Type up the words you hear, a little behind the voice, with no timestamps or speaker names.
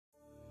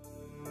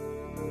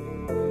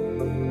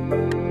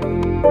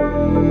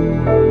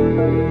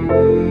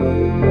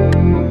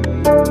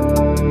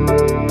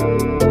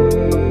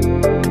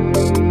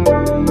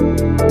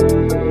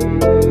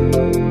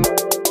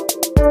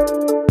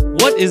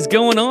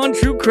going on,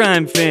 true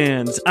crime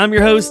fans? I'm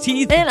your host,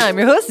 Heath. And I'm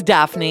your host,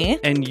 Daphne.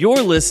 And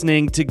you're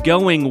listening to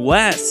Going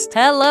West.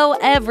 Hello,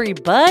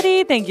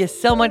 everybody. Thank you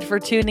so much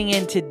for tuning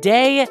in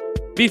today.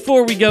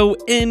 Before we go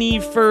any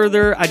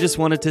further, I just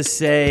wanted to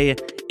say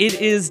it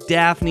is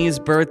Daphne's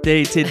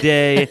birthday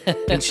today,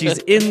 and she's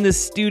in the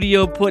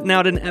studio putting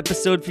out an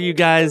episode for you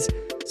guys.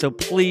 So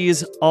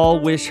please all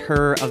wish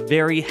her a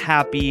very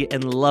happy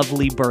and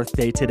lovely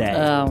birthday today.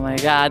 Oh my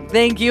God.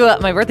 Thank you.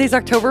 My birthday's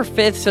October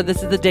 5th, so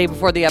this is the day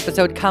before the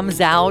episode comes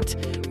out.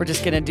 We're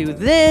just going to do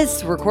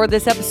this, record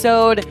this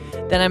episode.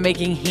 Then I'm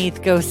making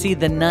Heath go see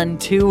The Nun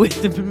 2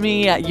 with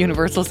me at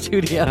Universal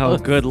Studios. Oh,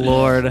 good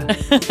Lord.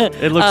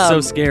 It looks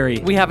so scary.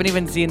 We haven't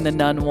even seen The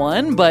Nun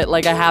 1, but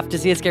I have to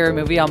see a scary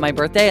movie on my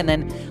birthday. And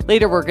then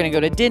later we're going to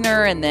go to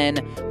dinner, and then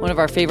one of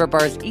our favorite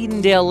bars,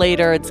 Edendale,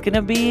 later. It's going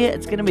to be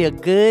a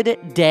good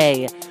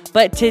day.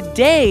 But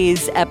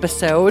today's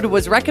episode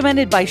was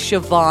recommended by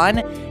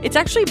Siobhan. It's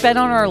actually been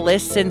on our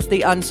list since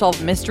the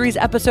Unsolved Mysteries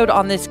episode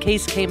on this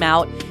case came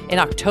out in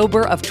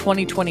October of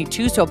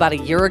 2022, so about a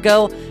year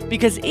ago,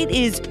 because it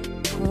is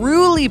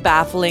truly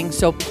baffling.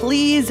 So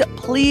please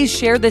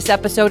share this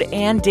episode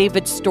and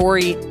David's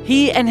story.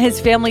 He and his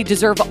family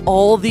deserve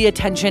all the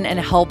attention and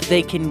help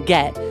they can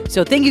get.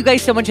 So thank you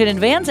guys so much in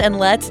advance, and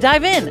let's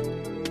dive in.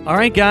 All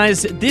right,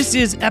 guys, this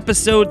is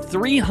episode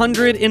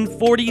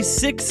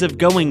 346 of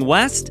Going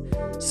West,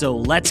 so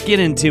let's get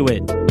into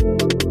it.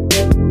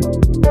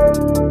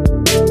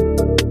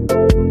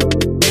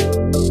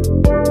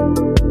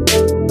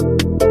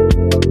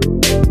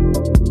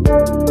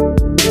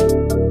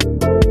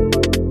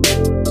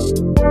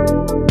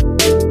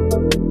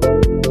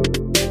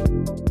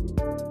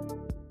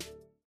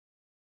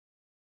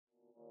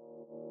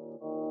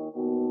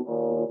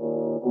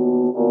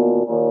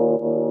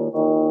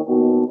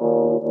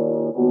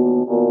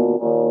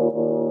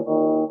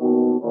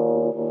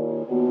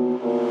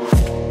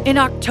 In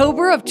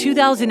October of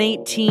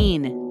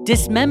 2018,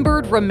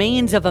 dismembered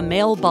remains of a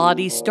male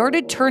body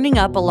started turning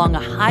up along a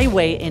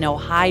highway in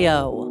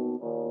Ohio.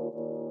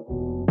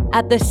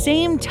 At the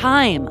same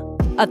time,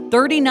 a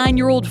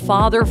 39-year-old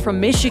father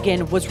from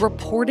Michigan was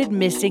reported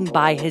missing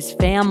by his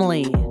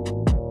family.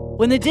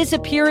 When the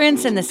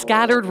disappearance and the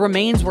scattered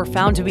remains were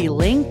found to be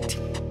linked,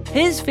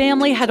 his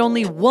family had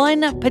only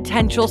one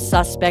potential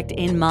suspect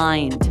in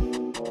mind.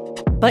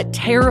 But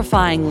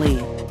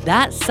terrifyingly,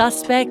 that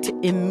suspect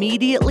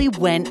immediately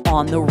went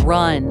on the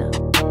run.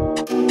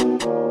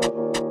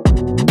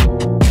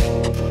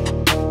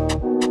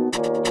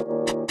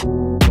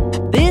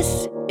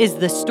 This is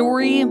the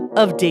story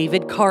of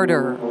David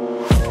Carter.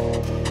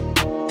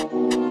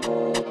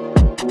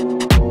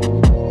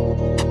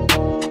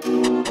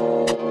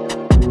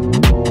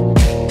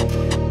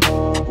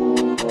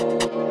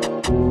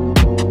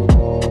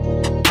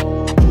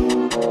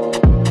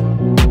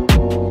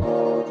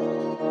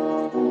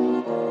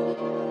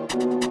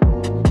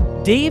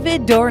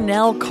 David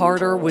Darnell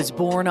Carter was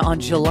born on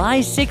July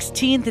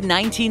 16,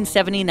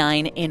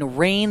 1979 in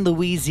Rayne,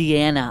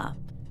 Louisiana.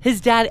 His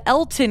dad,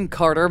 Elton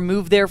Carter,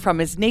 moved there from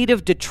his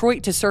native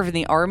Detroit to serve in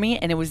the Army,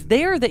 and it was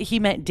there that he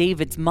met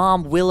David's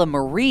mom, Willa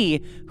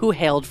Marie, who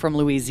hailed from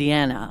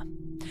Louisiana.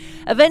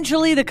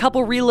 Eventually, the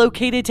couple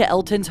relocated to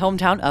Elton's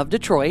hometown of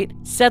Detroit,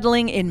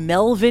 settling in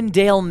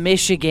Melvindale,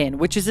 Michigan,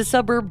 which is a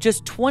suburb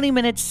just 20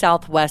 minutes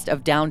southwest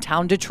of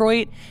downtown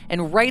Detroit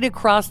and right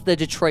across the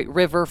Detroit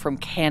River from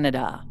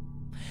Canada.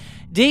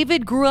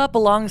 David grew up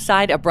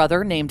alongside a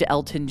brother named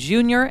Elton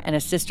Jr. and a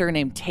sister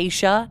named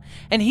Tasha,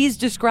 and he's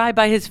described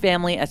by his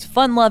family as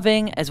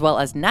fun-loving as well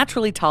as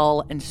naturally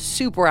tall and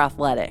super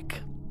athletic.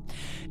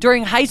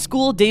 During high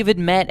school, David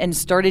met and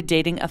started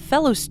dating a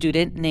fellow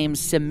student named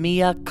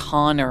Samia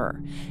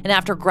Connor. And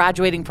after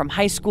graduating from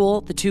high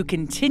school, the two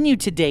continued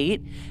to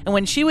date, and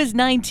when she was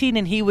 19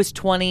 and he was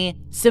 20,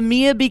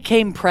 Samia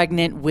became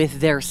pregnant with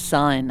their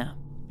son.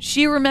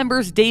 She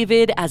remembers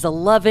David as a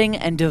loving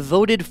and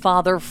devoted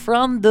father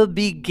from the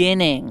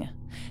beginning.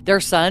 Their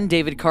son,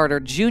 David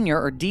Carter Jr.,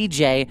 or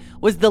DJ,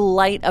 was the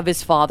light of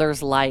his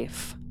father's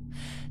life.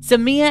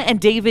 Samia and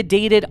David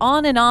dated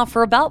on and off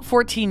for about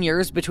 14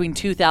 years between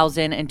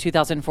 2000 and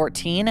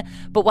 2014,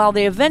 but while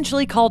they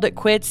eventually called it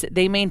quits,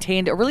 they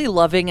maintained a really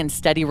loving and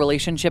steady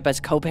relationship as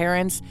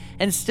co-parents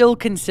and still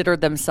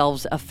considered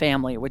themselves a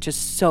family, which is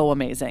so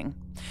amazing.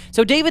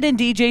 So David and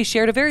DJ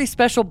shared a very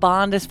special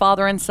bond as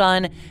father and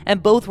son,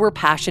 and both were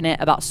passionate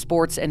about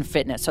sports and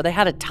fitness, so they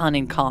had a ton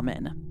in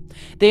common.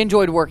 They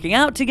enjoyed working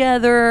out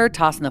together,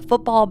 tossing the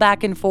football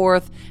back and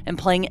forth, and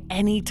playing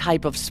any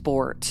type of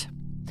sport.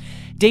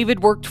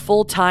 David worked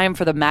full-time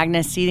for the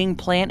Magna Seating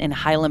plant in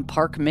Highland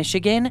Park,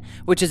 Michigan,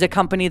 which is a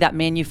company that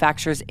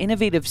manufactures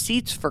innovative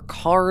seats for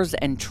cars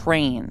and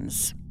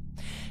trains.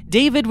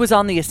 David was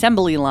on the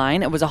assembly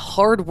line and was a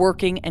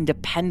hard-working and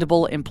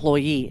dependable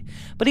employee,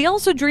 but he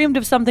also dreamed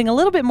of something a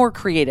little bit more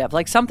creative,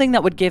 like something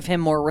that would give him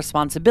more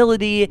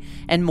responsibility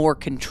and more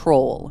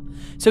control.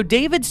 So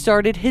David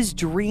started his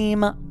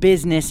dream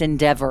business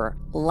endeavor,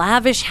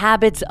 Lavish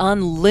Habits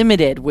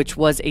Unlimited, which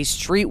was a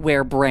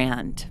streetwear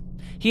brand.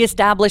 He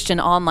established an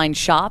online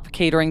shop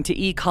catering to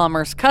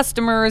e-commerce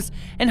customers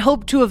and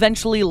hoped to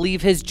eventually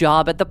leave his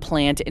job at the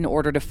plant in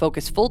order to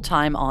focus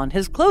full-time on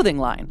his clothing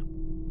line.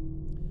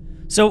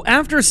 So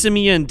after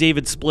Samia and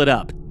David split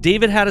up,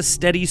 David had a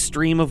steady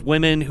stream of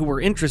women who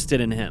were interested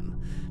in him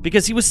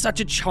because he was such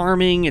a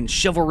charming and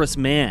chivalrous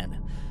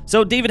man.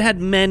 So David had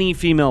many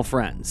female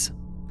friends.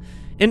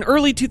 In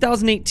early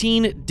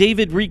 2018,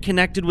 David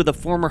reconnected with a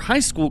former high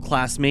school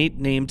classmate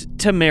named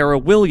Tamara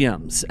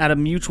Williams at a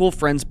mutual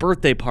friend's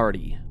birthday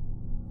party.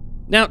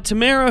 Now,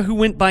 Tamara, who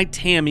went by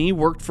Tammy,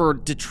 worked for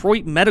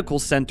Detroit Medical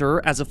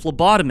Center as a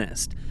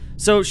phlebotomist,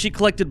 so she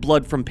collected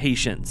blood from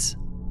patients.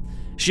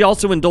 She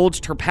also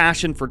indulged her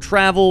passion for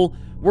travel,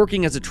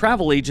 working as a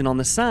travel agent on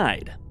the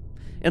side.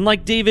 And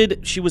like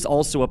David, she was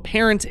also a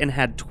parent and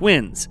had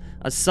twins,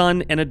 a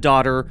son and a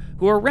daughter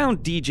who are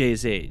around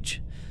DJ's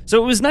age.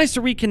 So it was nice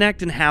to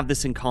reconnect and have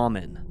this in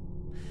common.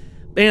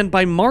 And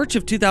by March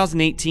of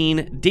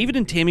 2018, David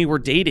and Tammy were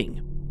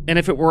dating. And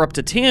if it were up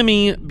to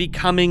Tammy,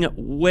 becoming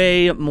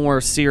way more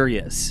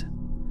serious.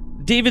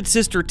 David's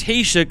sister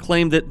Tasha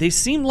claimed that they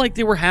seemed like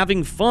they were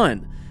having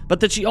fun, but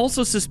that she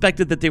also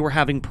suspected that they were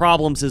having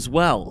problems as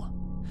well.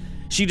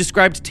 She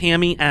described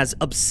Tammy as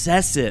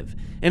obsessive,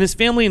 and his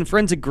family and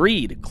friends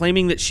agreed,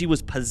 claiming that she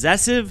was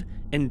possessive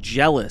and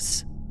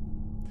jealous.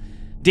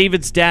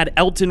 David's dad,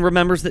 Elton,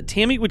 remembers that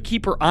Tammy would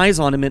keep her eyes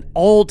on him at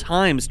all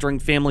times during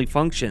family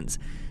functions,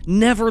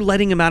 never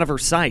letting him out of her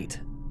sight.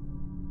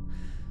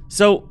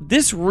 So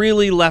this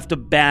really left a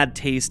bad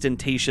taste in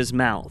Tasha's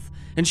mouth,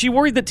 and she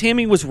worried that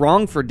Tammy was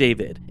wrong for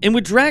David and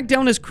would drag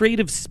down his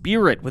creative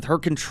spirit with her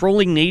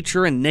controlling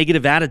nature and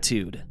negative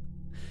attitude.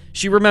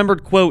 She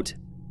remembered, quote,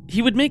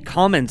 "He would make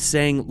comments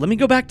saying, 'Let me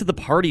go back to the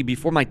party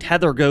before my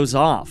tether goes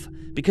off,'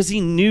 because he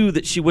knew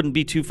that she wouldn't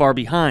be too far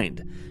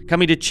behind,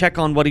 coming to check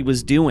on what he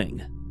was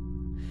doing."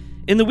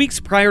 In the weeks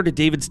prior to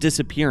David's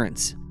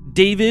disappearance,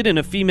 David and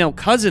a female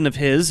cousin of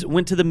his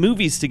went to the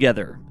movies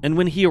together, and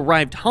when he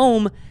arrived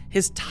home,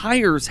 his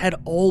tires had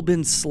all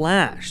been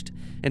slashed,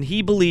 and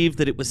he believed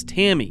that it was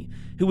Tammy,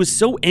 who was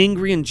so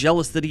angry and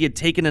jealous that he had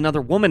taken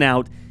another woman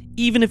out,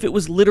 even if it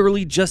was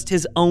literally just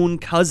his own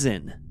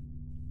cousin.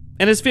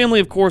 And his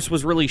family, of course,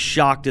 was really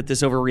shocked at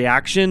this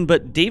overreaction,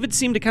 but David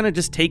seemed to kind of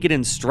just take it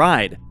in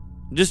stride,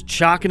 just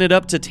chalking it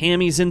up to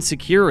Tammy's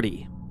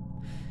insecurity.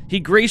 He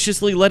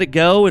graciously let it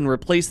go and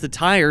replaced the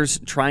tires,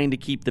 trying to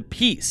keep the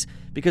peace,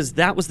 because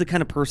that was the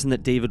kind of person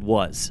that David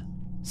was.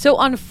 So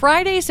on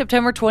Friday,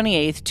 September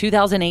 28th,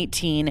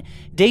 2018,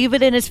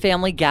 David and his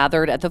family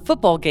gathered at the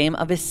football game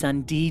of his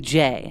son,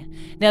 DJ.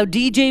 Now,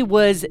 DJ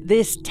was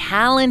this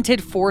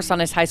talented force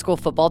on his high school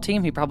football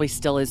team. He probably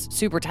still is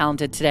super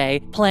talented today,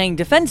 playing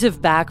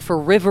defensive back for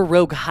River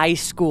Rogue High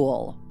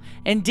School.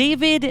 And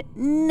David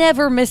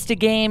never missed a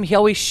game. He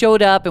always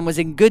showed up and was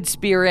in good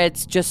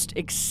spirits, just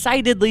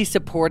excitedly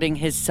supporting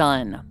his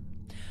son.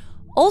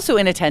 Also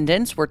in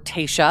attendance were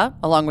Tasha,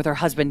 along with her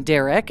husband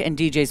Derek, and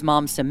DJ's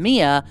mom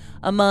Samia,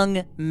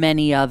 among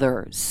many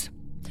others.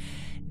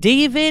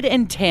 David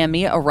and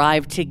Tammy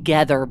arrived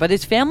together, but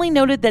his family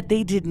noted that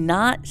they did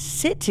not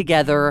sit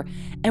together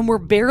and were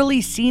barely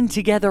seen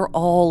together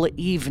all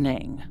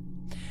evening.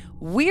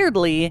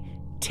 Weirdly,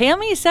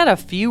 Tammy sat a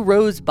few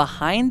rows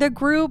behind the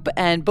group,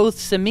 and both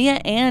Samia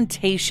and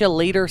Tasha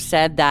later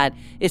said that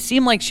it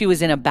seemed like she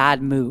was in a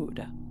bad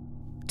mood.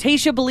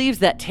 Tasha believes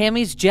that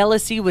Tammy's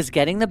jealousy was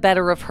getting the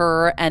better of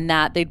her and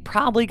that they'd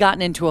probably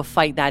gotten into a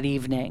fight that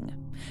evening.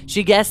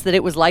 She guessed that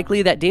it was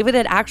likely that David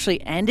had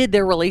actually ended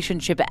their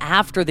relationship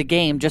after the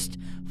game, just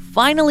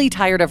finally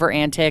tired of her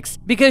antics,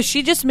 because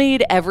she just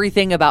made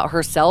everything about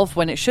herself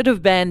when it should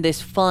have been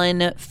this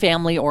fun,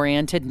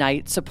 family-oriented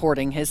night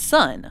supporting his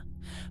son.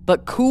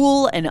 But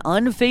cool and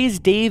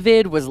unfazed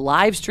David was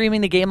live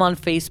streaming the game on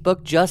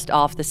Facebook just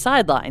off the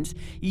sidelines,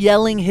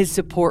 yelling his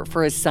support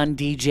for his son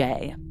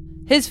DJ.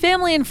 His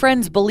family and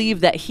friends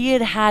believed that he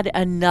had had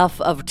enough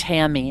of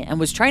Tammy and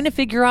was trying to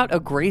figure out a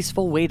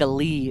graceful way to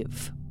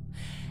leave.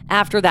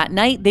 After that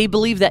night, they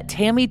believed that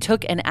Tammy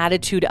took an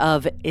attitude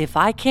of, "If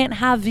I can't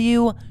have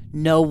you,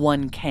 no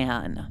one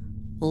can."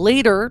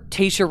 Later,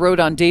 Tasha wrote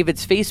on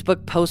David's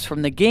Facebook post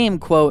from the game,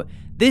 quote,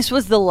 "This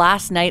was the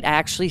last night I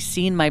actually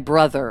seen my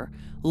brother.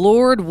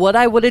 Lord, what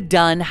I would have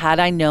done had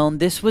I known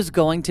this was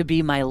going to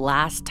be my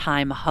last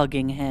time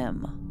hugging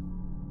him."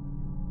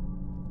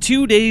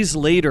 2 days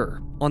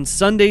later, on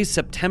Sunday,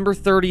 September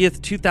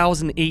 30th,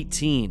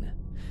 2018,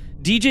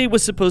 DJ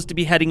was supposed to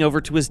be heading over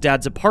to his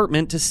dad's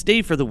apartment to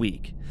stay for the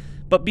week.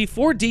 But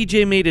before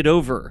DJ made it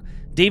over,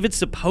 David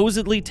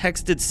supposedly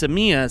texted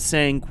Samia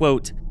saying,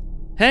 quote,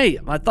 "Hey,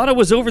 I thought I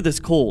was over this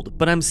cold,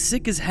 but I'm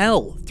sick as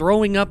hell,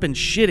 throwing up and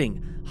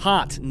shitting,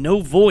 hot, no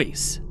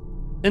voice."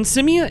 And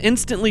Samia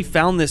instantly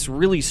found this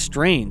really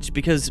strange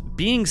because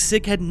being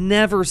sick had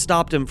never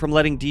stopped him from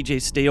letting DJ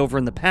stay over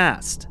in the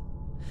past.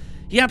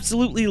 He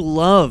absolutely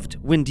loved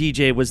when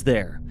DJ was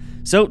there.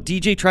 So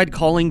DJ tried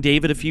calling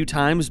David a few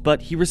times,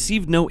 but he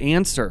received no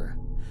answer.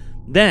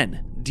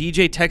 Then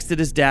DJ texted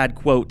his dad,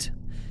 quote,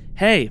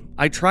 "Hey,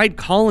 I tried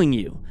calling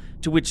you,"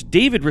 to which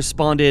David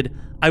responded,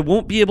 "I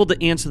won't be able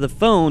to answer the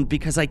phone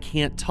because I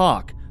can't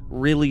talk.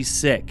 really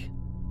sick.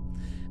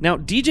 Now,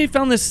 DJ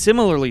found this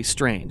similarly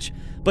strange,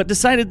 but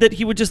decided that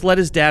he would just let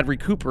his dad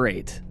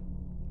recuperate.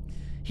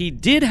 He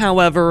did,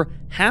 however,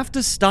 have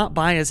to stop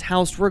by his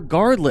house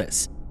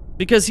regardless,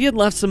 because he had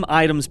left some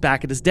items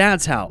back at his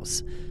dad's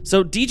house.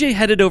 So DJ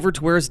headed over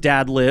to where his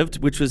dad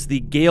lived, which was the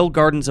Gale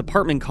Gardens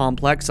apartment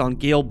complex on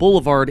Gale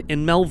Boulevard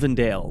in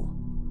Melvindale.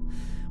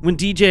 When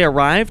DJ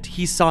arrived,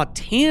 he saw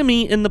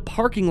Tammy in the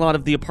parking lot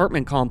of the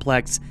apartment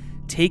complex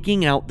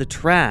taking out the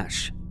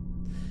trash.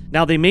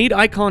 Now, they made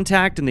eye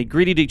contact and they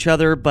greeted each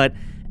other, but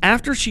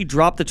after she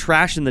dropped the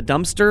trash in the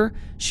dumpster,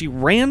 she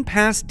ran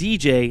past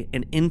DJ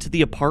and into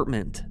the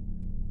apartment.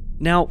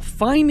 Now,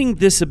 finding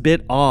this a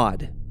bit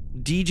odd,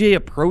 DJ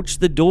approached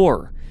the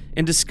door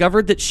and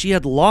discovered that she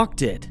had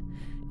locked it,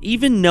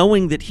 even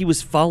knowing that he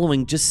was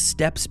following just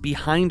steps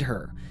behind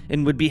her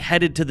and would be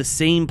headed to the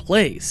same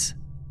place.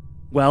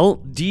 Well,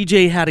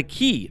 DJ had a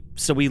key,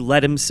 so he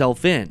let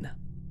himself in.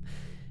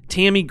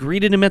 Tammy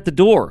greeted him at the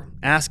door,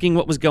 asking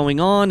what was going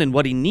on and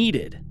what he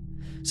needed.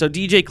 So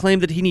DJ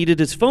claimed that he needed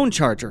his phone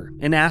charger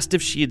and asked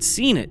if she had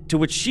seen it, to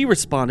which she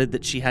responded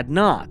that she had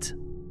not.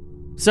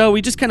 So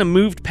he just kind of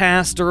moved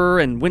past her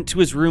and went to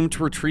his room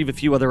to retrieve a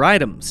few other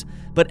items.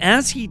 But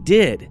as he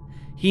did,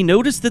 he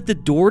noticed that the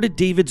door to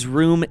David's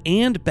room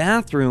and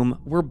bathroom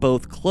were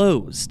both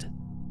closed.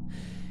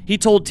 He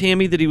told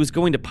Tammy that he was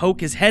going to poke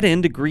his head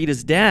in to greet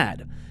his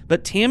dad,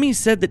 but Tammy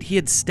said that he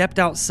had stepped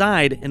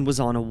outside and was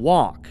on a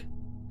walk.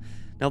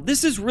 Now,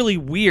 this is really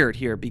weird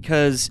here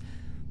because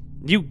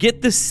you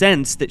get the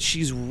sense that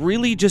she's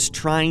really just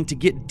trying to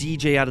get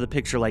DJ out of the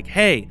picture. Like,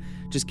 hey,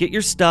 just get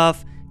your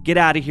stuff, get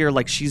out of here.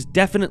 Like, she's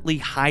definitely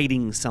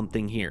hiding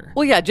something here.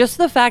 Well, yeah, just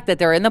the fact that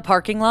they're in the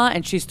parking lot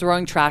and she's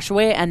throwing trash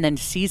away and then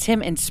sees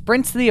him and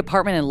sprints to the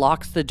apartment and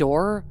locks the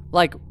door.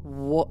 Like,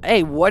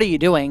 A, what are you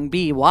doing?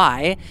 B,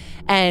 why?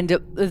 And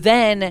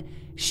then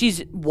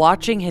she's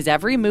watching his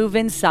every move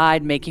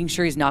inside, making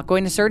sure he's not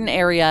going to certain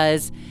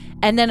areas.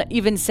 And then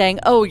even saying,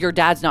 oh, your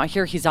dad's not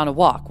here, he's on a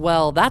walk.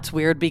 Well, that's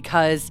weird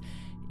because,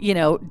 you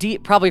know,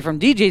 probably from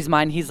DJ's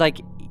mind, he's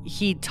like,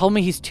 he told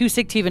me he's too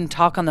sick to even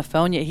talk on the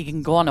phone, yet he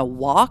can go on a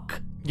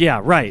walk.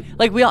 Yeah, right.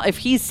 Like, if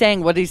he's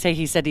saying, what did he say?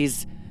 He said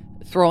he's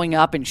throwing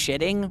up and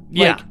shitting.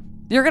 Yeah. Like,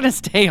 you're going to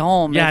stay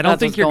home. Yeah, I don't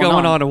think you're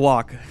going on a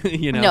walk,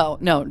 you know?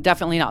 No,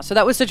 definitely not. So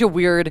that was such a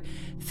weird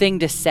thing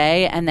to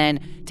say. And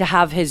then to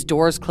have his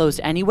doors closed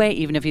anyway,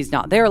 even if he's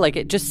not there, like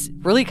it just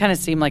really kind of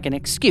seemed like an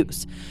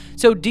excuse.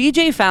 So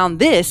DJ found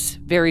this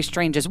very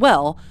strange as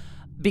well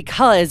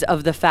because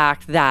of the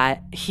fact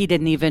that he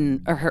didn't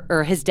even,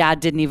 or his dad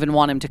didn't even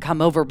want him to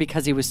come over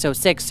because he was so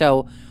sick.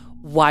 So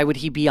why would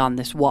he be on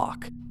this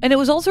walk? And it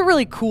was also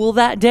really cool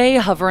that day,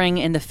 hovering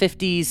in the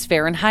 50s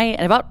Fahrenheit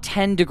and about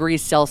 10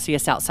 degrees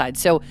Celsius outside.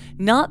 So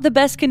not the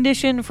best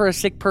condition for a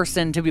sick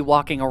person to be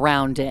walking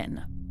around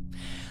in.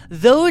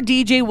 Though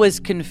DJ was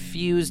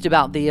confused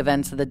about the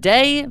events of the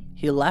day,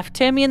 he left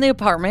Tammy in the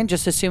apartment,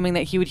 just assuming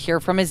that he would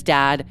hear from his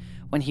dad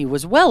when he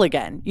was well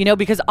again. You know,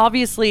 because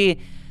obviously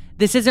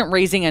this isn't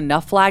raising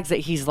enough flags that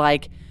he's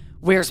like,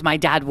 where's my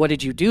dad? What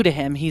did you do to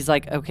him? He's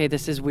like, okay,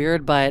 this is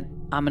weird, but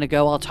I'm going to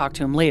go. I'll talk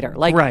to him later.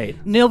 Like, right.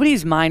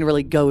 Nobody's mind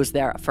really goes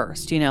there at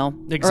first, you know?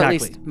 Exactly. Or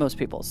at least most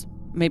people's.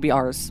 Maybe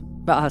ours,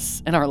 but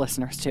us and our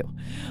listeners too.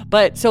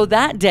 But so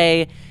that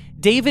day,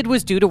 David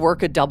was due to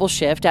work a double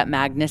shift at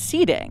Magnus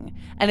Seating.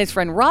 And his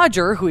friend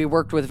Roger, who he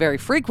worked with very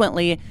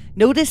frequently,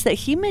 noticed that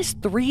he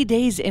missed 3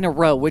 days in a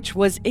row, which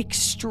was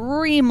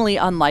extremely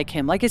unlike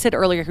him. Like I said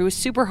earlier, he was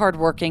super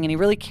hardworking and he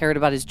really cared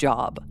about his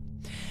job.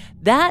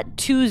 That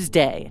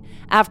Tuesday,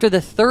 after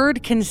the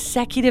third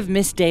consecutive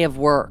missed day of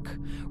work,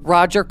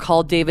 Roger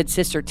called David's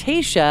sister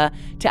Tasha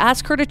to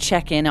ask her to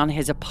check in on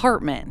his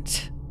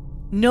apartment.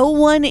 No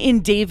one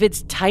in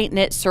David's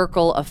tight-knit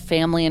circle of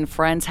family and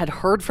friends had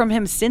heard from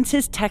him since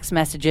his text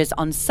messages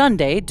on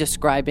Sunday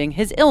describing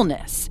his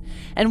illness.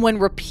 And when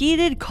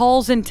repeated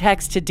calls and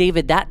texts to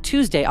David that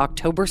Tuesday,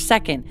 October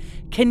 2nd,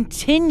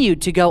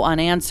 continued to go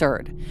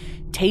unanswered,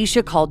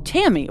 Tasha called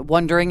Tammy,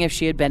 wondering if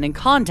she had been in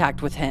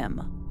contact with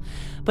him.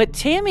 But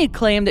Tammy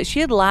claimed that she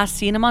had last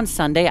seen him on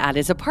Sunday at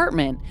his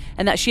apartment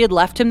and that she had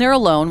left him there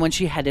alone when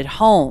she headed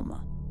home.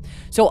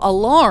 So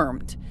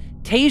alarmed,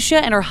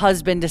 Tasha and her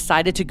husband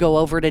decided to go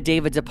over to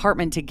David's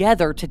apartment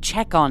together to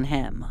check on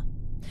him.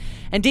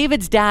 And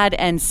David's dad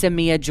and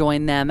Samia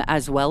joined them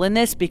as well in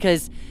this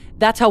because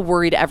that's how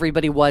worried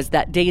everybody was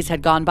that days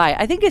had gone by.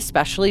 I think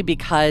especially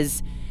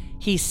because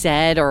he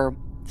said, or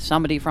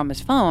somebody from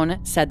his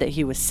phone said that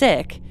he was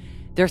sick.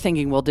 They're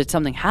thinking, well, did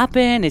something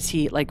happen? Is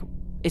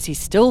he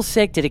still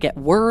sick? Did it get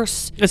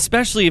worse?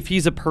 Especially if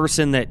he's a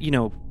person that, you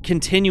know,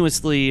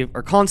 continuously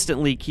or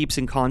constantly keeps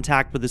in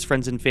contact with his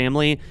friends and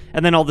family,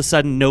 and then all of a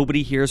sudden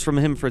nobody hears from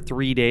him for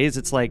 3 days.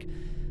 It's like,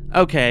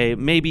 okay,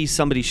 maybe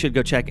somebody should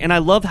go check. And I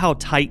love how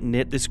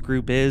tight-knit this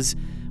group is.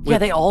 Yeah,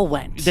 they all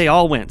went.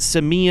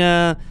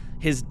 Samia,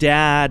 his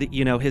dad,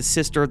 you know, his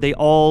sister, they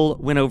all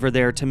went over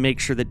there to make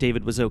sure that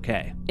David was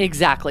okay.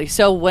 Exactly.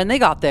 So when they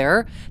got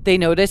there, they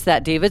noticed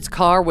that David's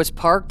car was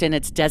parked in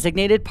its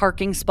designated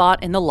parking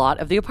spot in the lot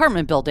of the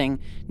apartment building.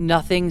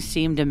 Nothing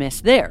seemed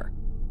amiss there.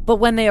 But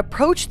when they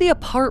approached the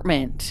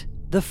apartment,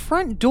 the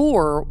front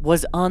door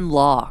was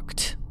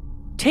unlocked.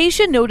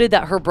 Tayshia noted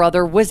that her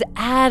brother was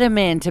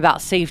adamant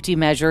about safety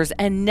measures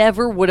and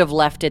never would have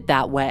left it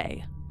that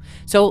way.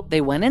 So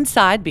they went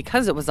inside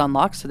because it was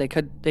unlocked, so they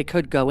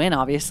could go in,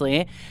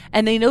 obviously,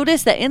 and they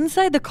noticed that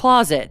inside the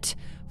closet,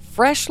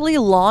 freshly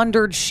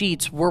laundered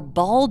sheets were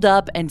balled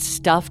up and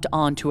stuffed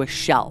onto a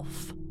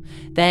shelf.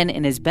 Then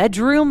in his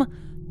bedroom,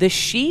 the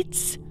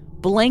sheets,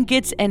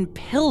 blankets, and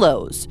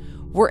pillows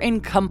were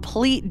in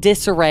complete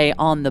disarray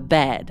on the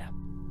bed.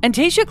 And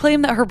Tayshia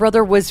claimed that her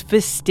brother was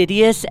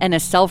fastidious and a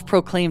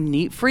self-proclaimed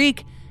neat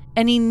freak,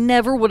 and he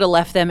never would have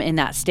left them in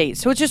that state.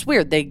 So it's just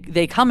weird.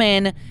 They come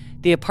in,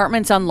 the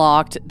apartment's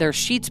unlocked, their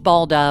sheets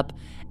balled up,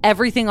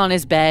 everything on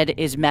his bed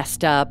is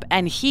messed up,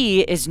 and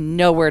he is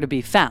nowhere to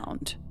be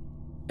found.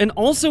 And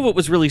also what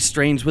was really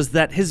strange was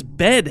that his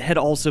bed had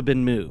also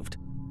been moved.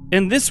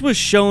 And this was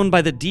shown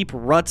by the deep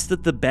ruts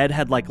that the bed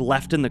had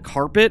left in the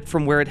carpet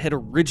from where it had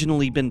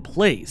originally been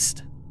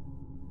placed.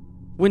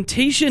 When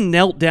Tayshia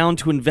knelt down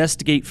to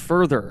investigate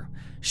further,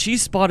 she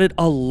spotted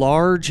a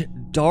large,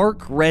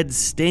 dark red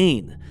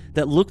stain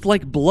that looked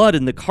like blood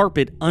in the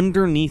carpet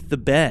underneath the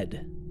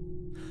bed.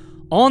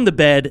 On the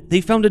bed,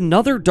 they found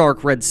another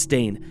dark red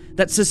stain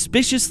that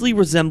suspiciously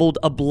resembled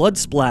a blood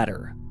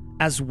splatter,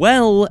 as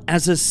well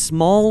as a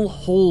small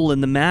hole in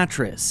the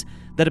mattress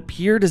that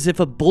appeared as if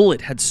a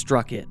bullet had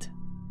struck it.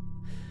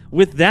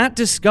 With that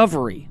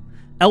discovery,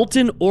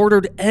 Elton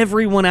ordered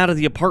everyone out of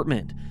the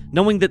apartment,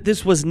 knowing that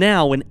this was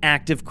now an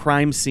active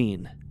crime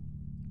scene.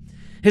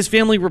 His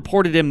family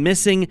reported him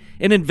missing,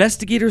 and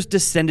investigators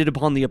descended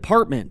upon the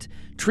apartment,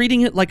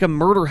 treating it like a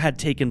murder had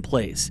taken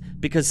place,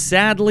 because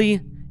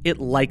sadly, it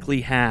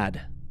likely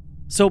had.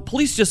 So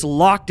police just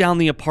locked down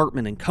the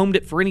apartment and combed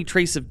it for any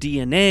trace of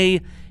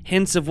DNA,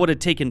 hints of what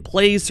had taken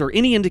place, or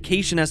any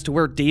indication as to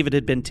where David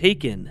had been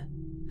taken.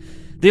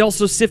 They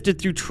also sifted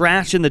through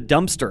trash in the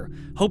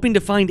dumpster, hoping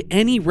to find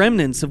any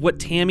remnants of what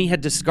Tammy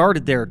had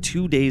discarded there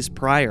 2 days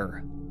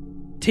prior.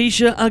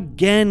 Tayshia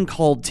again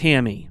called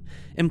Tammy,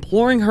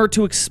 imploring her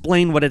to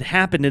explain what had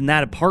happened in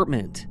that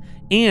apartment,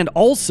 and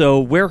also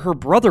where her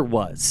brother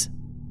was.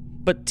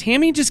 But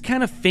Tammy just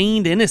kind of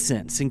feigned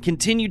innocence and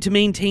continued to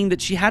maintain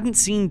that she hadn't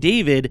seen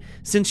David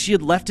since she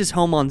had left his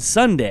home on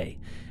Sunday,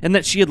 and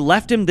that she had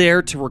left him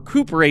there to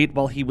recuperate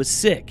while he was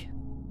sick.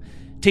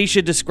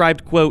 Tayshia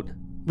described, quote,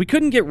 "We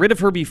couldn't get rid of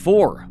her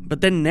before, but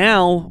then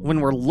now,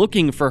 when we're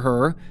looking for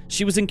her,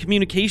 she was in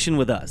communication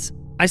with us.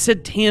 I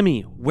said,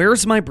 'Tammy,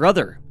 where's my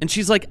brother?' And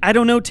she's like, 'I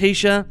don't know,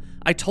 Tayshia.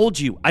 I told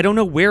you, I don't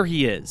know where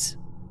he is.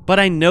 But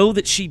I know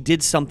that she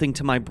did something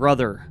to my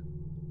brother.'"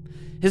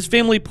 His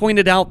family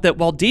pointed out that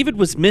while David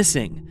was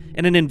missing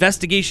and an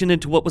investigation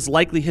into what was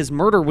likely his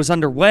murder was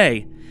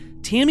underway,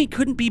 Tammy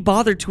couldn't be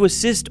bothered to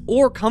assist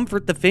or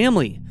comfort the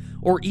family,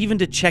 or even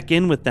to check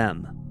in with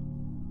them.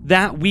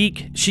 That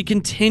week, she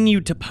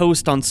continued to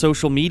post on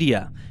social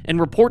media and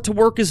report to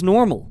work as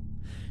normal.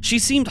 She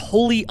seemed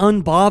wholly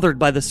unbothered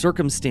by the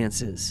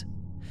circumstances.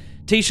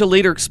 Tayshia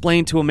later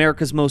explained to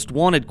America's Most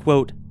Wanted,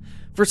 quote,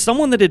 "For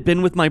someone that had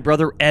been with my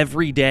brother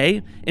every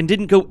day and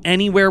didn't go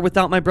anywhere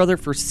without my brother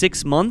for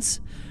 6 months,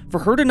 for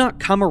her to not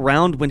come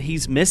around when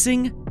he's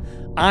missing,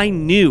 I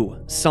knew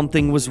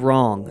something was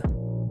wrong."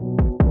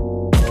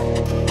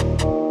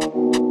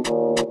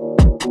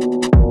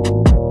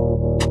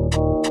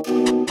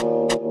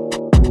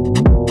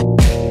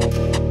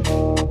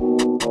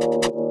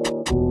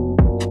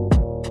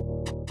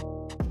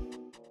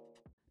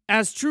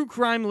 As true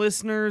crime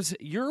listeners,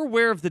 you're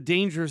aware of the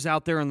dangers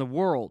out there in the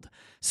world,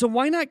 so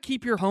why not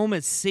keep your home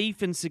as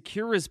safe and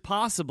secure as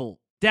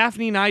possible?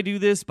 Daphne and I do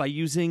this by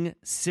using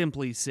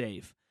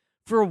SimpliSafe.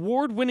 For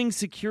award-winning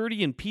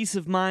security and peace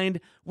of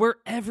mind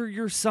wherever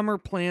your summer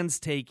plans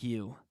take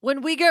you.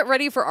 When we get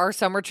ready for our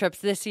summer trips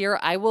this year,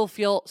 I will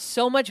feel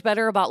so much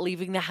better about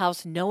leaving the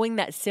house knowing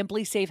that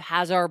SimpliSafe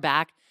has our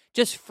back,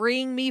 just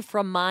freeing me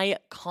from my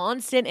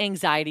constant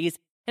anxieties.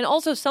 And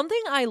also,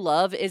 something I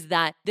love is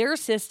that their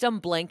system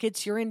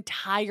blankets your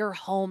entire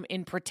home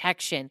in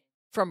protection,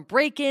 from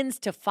break-ins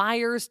to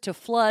fires to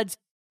floods.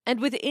 And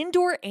with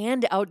indoor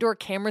and outdoor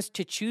cameras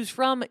to choose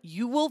from,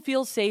 you will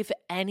feel safe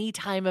any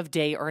time of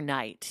day or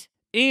night.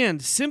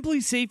 And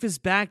SimpliSafe is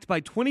backed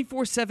by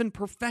 24/7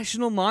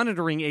 professional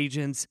monitoring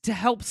agents to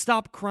help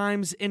stop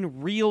crimes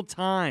in real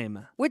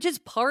time. Which is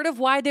part of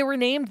why they were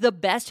named the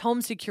best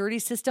home security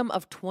system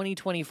of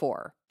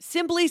 2024.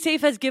 SimpliSafe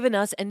has given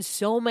us and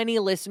so many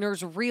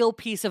listeners real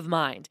peace of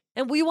mind,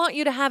 and we want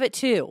you to have it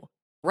too.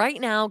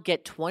 Right now,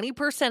 get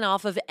 20%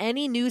 off of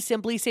any new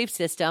SimpliSafe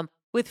system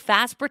with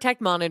Fast Protect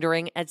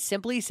monitoring at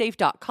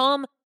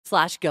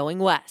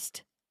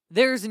simplisafe.com/goingwest.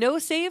 There's no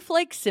safe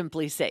like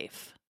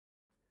SimpliSafe.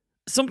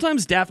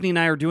 Sometimes Daphne and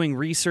I are doing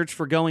research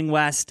for Going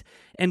West,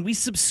 and we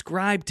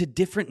subscribe to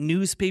different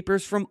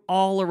newspapers from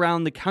all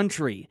around the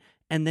country,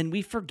 and then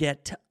we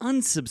forget to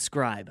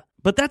unsubscribe.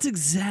 But that's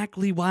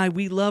exactly why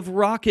we love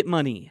Rocket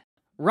Money.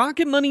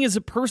 Rocket Money is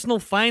a personal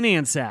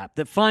finance app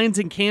that finds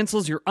and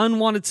cancels your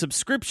unwanted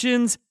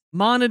subscriptions,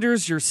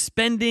 monitors your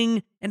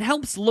spending, and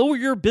helps lower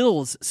your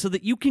bills so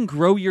that you can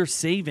grow your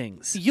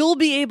savings. You'll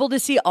be able to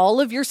see all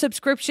of your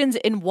subscriptions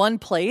in one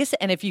place,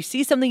 and if you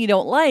see something you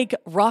don't like,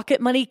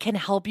 Rocket Money can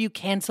help you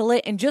cancel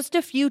it in just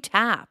a few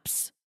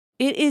taps.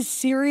 It is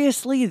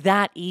seriously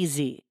that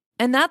easy.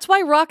 And that's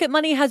why Rocket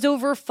Money has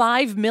over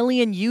 5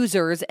 million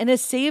users and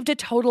has saved a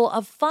total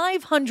of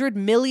 $500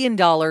 million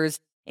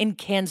in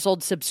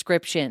canceled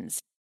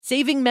subscriptions,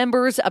 saving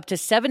members up to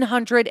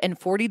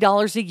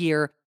 $740 a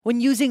year when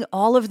using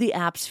all of the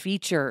app's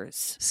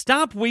features.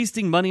 Stop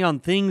wasting money on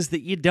things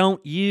that you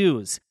don't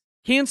use.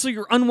 Cancel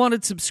your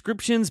unwanted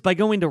subscriptions by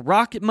going to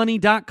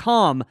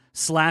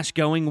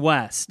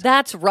rocketmoney.com/goingwest.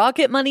 That's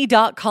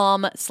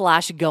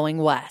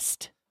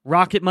rocketmoney.com/goingwest.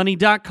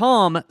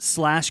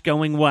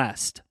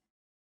 rocketmoney.com/goingwest.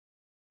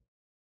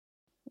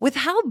 With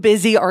how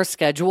busy our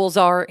schedules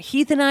are,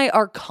 Heath and I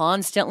are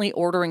constantly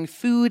ordering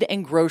food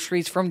and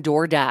groceries from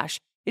DoorDash.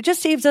 It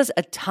just saves us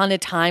a ton of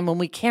time when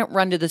we can't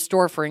run to the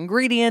store for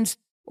ingredients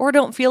or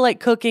don't feel like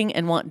cooking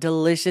and want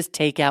delicious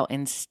takeout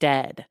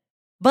instead.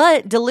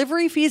 But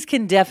delivery fees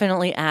can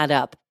definitely add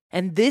up,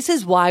 and this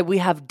is why we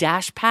have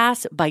Dash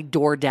Pass by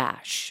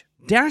DoorDash.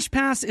 Dash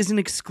Pass is an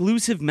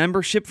exclusive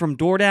membership from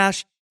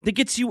DoorDash that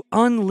gets you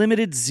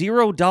unlimited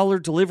 $0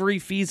 delivery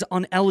fees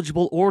on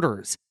eligible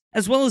orders,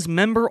 as well as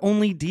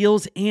member-only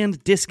deals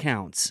and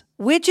discounts.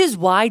 Which is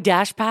why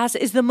Dash Pass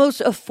is the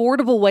most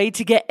affordable way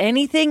to get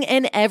anything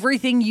and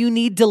everything you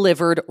need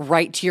delivered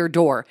right to your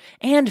door,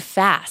 and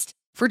fast,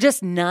 for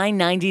just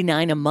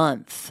 $9.99 a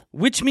month.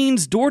 Which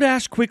means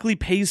DoorDash quickly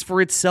pays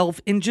for itself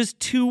in just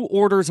 2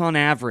 orders on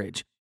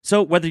average.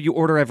 So whether you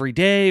order every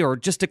day or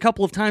just a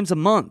couple of times a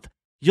month,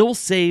 you'll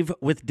save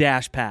with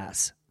Dash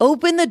Pass.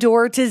 Open the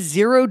door to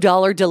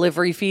 $0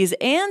 delivery fees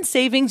and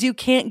savings you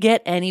can't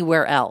get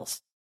anywhere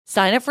else.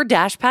 Sign up for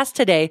Dash Pass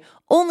today,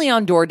 only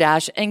on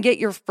DoorDash, and get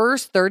your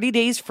first 30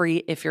 days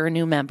free if you're a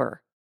new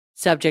member.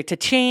 Subject to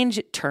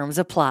change, terms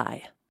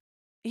apply.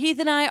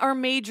 Heath and I are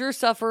major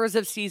sufferers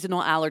of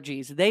seasonal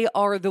allergies. They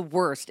are the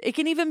worst. It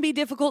can even be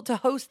difficult to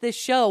host this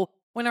show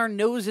when our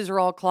noses are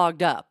all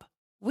clogged up.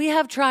 We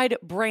have tried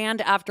brand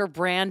after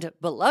brand,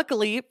 but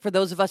luckily, for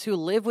those of us who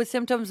live with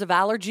symptoms of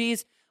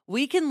allergies,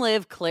 we can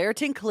live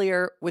Claritin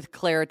Clear with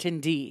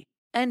Claritin D.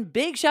 And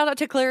big shout out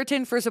to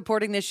Claritin for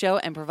supporting this show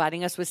and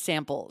providing us with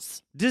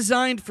samples.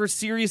 Designed for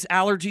serious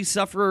allergy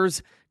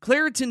sufferers,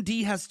 Claritin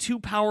D has 2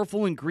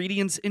 powerful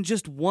ingredients in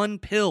just 1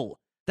 pill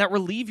that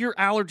relieve your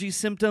allergy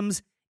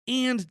symptoms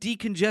and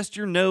decongest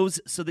your nose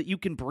so that you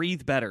can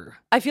breathe better.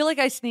 I feel like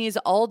I sneeze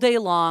all day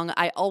long.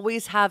 I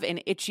always have an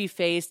itchy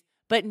face,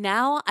 but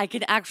now I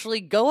can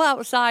actually go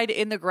outside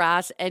in the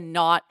grass and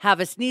not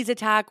have a sneeze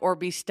attack or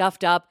be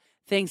stuffed up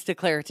thanks to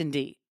Claritin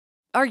D.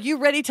 Are you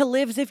ready to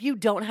live as if you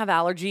don't have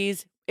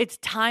allergies? It's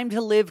time to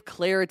live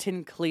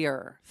Claritin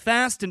Clear.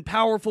 Fast and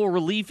powerful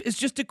relief is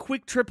just a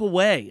quick trip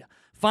away.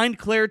 Find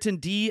Claritin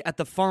D at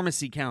the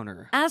pharmacy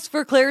counter. Ask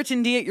for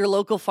Claritin D at your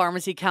local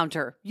pharmacy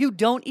counter. You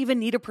don't even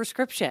need a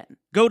prescription.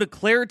 Go to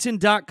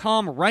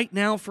Claritin.com right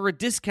now for a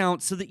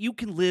discount so that you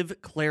can live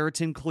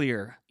Claritin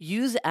Clear.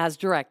 Use as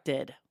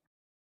directed.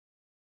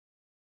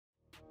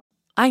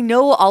 I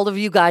know all of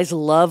you guys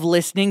love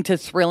listening to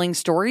thrilling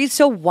stories,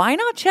 so why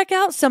not check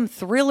out some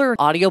thriller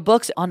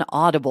audiobooks on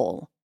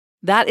Audible?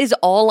 That is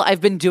all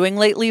I've been doing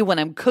lately when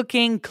I'm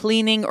cooking,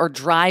 cleaning, or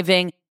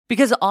driving,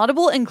 because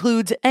Audible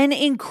includes an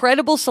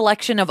incredible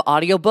selection of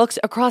audiobooks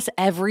across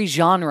every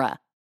genre.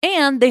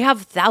 And they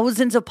have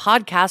thousands of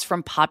podcasts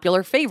from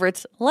popular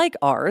favorites like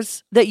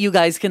ours that you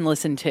guys can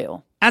listen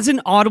to. As an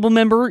Audible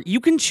member, you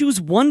can choose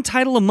 1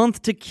 title a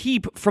month to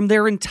keep from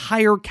their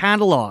entire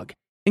catalog,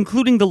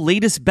 including the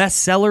latest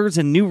bestsellers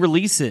and new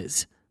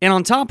releases. And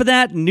on top of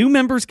that, new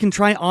members can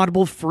try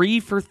Audible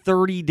free for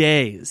 30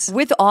 days.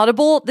 With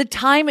Audible, the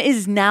time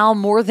is now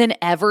more than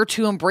ever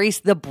to embrace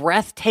the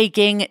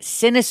breathtaking,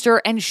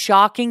 sinister, and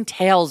shocking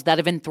tales that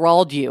have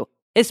enthralled you,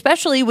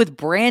 especially with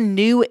brand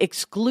new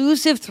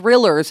exclusive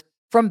thrillers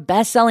from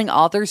best-selling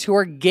authors who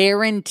are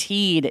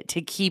guaranteed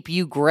to keep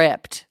you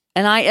gripped.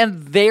 And I am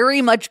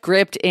very much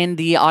gripped in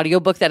the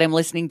audiobook that I'm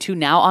listening to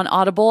now on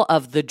Audible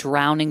of The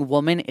Drowning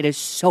Woman. It is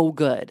so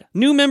good.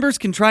 New members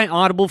can try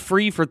Audible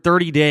free for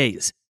 30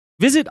 days.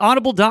 Visit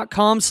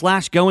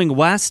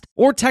audible.com/goingwest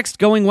or text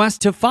Going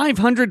West to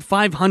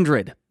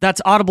 500-500.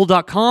 That's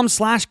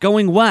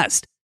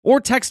audible.com/goingwest or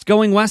text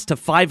Going West to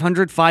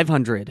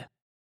 500-500.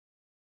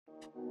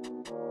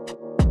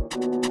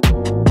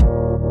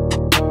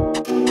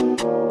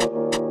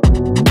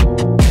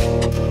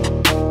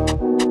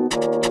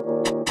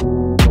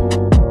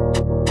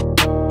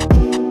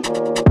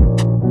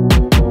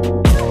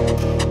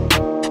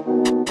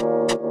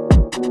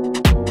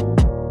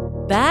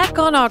 Back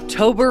on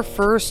October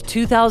 1st,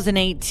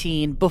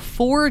 2018,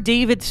 before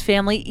David's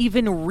family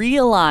even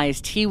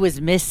realized he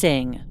was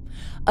missing,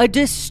 a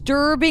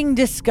disturbing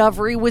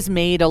discovery was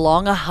made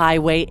along a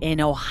highway in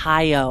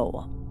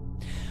Ohio.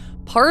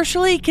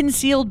 Partially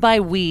concealed by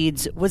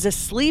weeds was a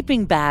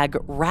sleeping bag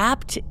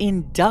wrapped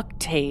in duct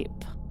tape.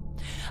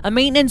 A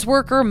maintenance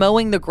worker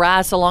mowing the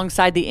grass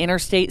alongside the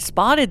interstate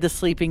spotted the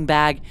sleeping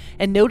bag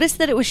and noticed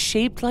that it was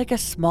shaped like a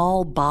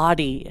small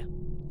body.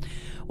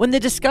 When the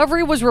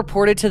discovery was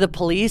reported to the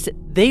police,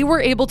 they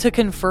were able to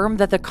confirm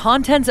that the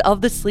contents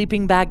of the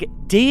sleeping bag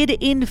did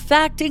in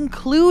fact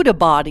include a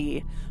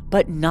body,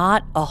 but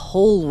not a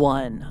whole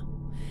one.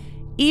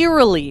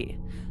 Eerily,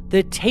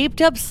 the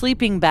taped-up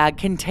sleeping bag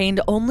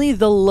contained only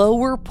the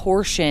lower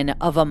portion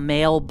of a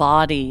male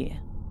body.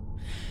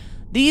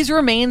 These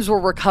remains were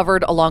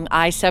recovered along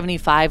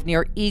I-75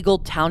 near Eagle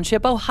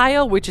Township,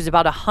 Ohio, which is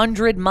about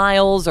 100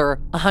 miles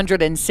or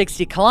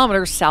 160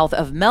 kilometers south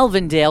of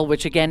Melvindale,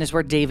 which again is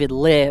where David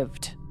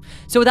lived.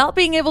 So without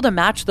being able to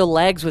match the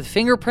legs with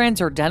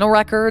fingerprints or dental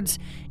records,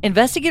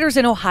 investigators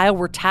in Ohio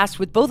were tasked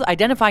with both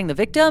identifying the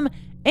victim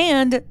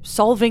and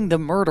solving the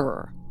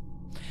murder.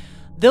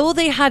 Though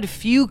they had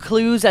few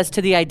clues as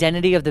to the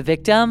identity of the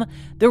victim,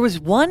 there was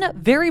one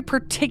very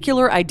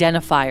particular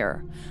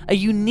identifier, a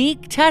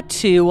unique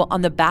tattoo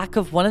on the back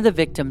of one of the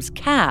victim's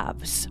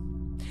calves.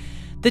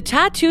 The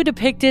tattoo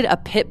depicted a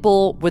pit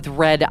bull with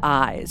red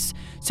eyes.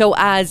 So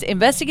as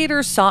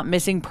investigators sought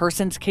missing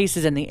persons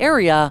cases in the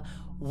area,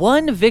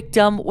 one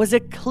victim was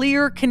a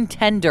clear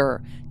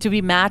contender to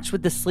be matched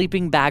with the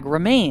sleeping bag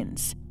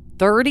remains,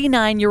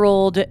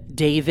 39-year-old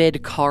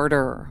David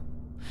Carter.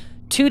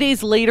 2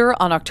 days later,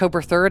 on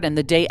October 3rd, and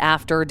the day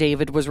after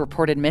David was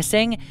reported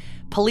missing,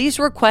 police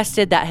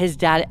requested that his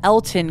dad,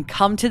 Elton,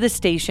 come to the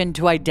station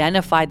to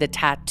identify the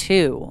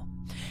tattoo.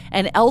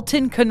 And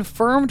Elton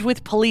confirmed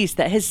with police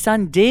that his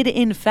son did,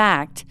 in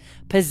fact,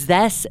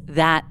 possess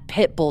that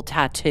pit bull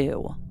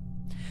tattoo.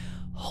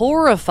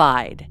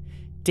 Horrified,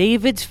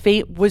 David's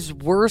fate was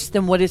worse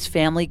than what his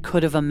family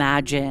could have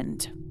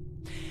imagined.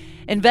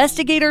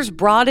 Investigators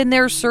broadened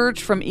their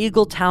search from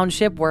Eagle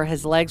Township, where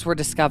his legs were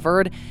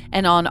discovered,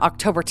 and on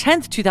October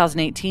 10th,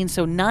 2018,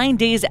 so 9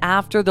 days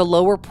after the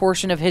lower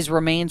portion of his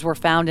remains were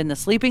found in the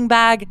sleeping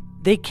bag,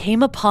 they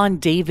came upon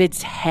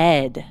David's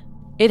head.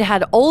 It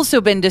had also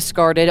been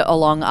discarded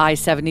along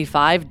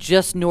I-75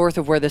 just north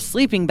of where the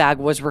sleeping bag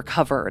was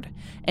recovered,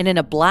 and in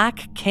a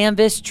black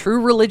canvas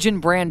True Religion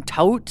brand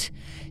tote,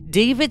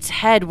 David's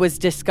head was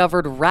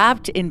discovered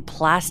wrapped in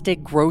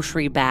plastic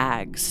grocery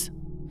bags.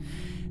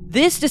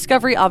 This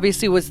discovery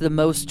obviously was the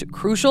most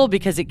crucial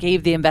because it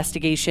gave the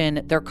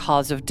investigation their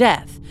cause of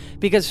death,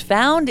 because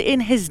found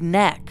in his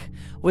neck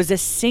was a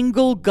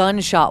single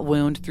gunshot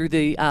wound through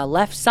the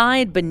left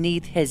side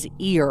beneath his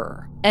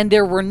ear, and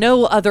there were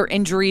no other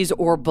injuries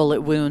or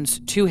bullet wounds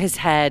to his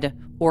head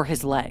or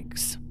his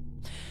legs.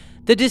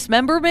 The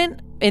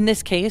dismemberment in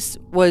this case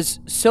was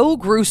so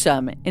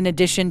gruesome in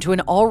addition to an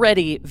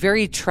already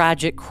very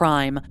tragic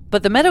crime,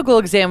 but the medical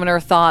examiner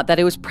thought that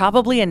it was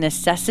probably a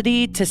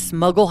necessity to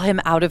smuggle him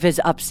out of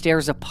his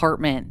upstairs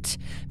apartment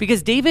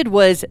because David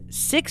was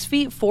 6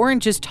 feet 4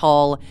 inches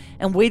tall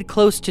and weighed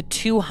close to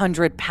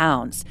 200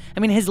 pounds. I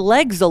mean, his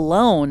legs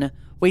alone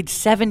weighed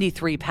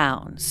 73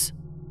 pounds.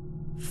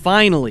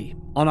 Finally,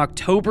 on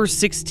October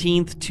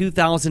 16th,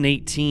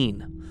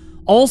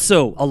 2018,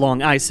 also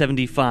along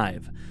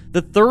I-75,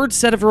 the third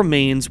set of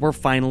remains were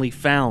finally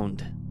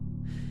found.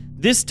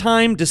 This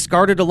time,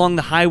 discarded along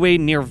the highway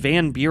near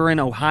Van Buren,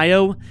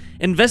 Ohio,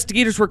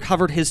 investigators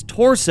recovered his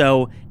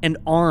torso and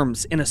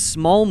arms in a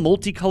small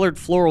multicolored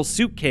floral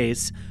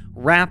suitcase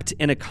wrapped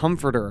in a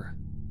comforter.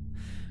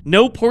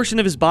 No portion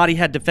of his body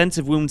had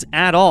defensive wounds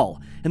at all,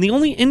 and the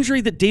only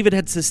injury that David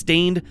had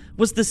sustained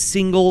was the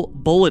single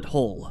bullet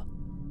hole.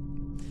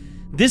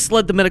 This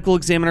led the medical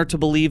examiner to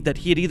believe that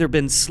he had either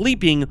been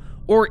sleeping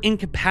or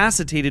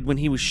incapacitated when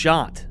he was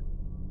shot.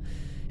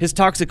 His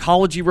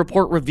toxicology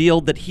report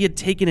revealed that he had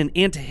taken an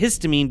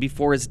antihistamine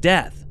before his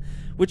death,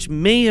 which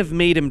may have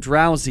made him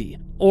drowsy,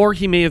 or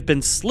he may have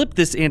been slipped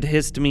this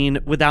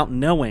antihistamine without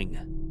knowing.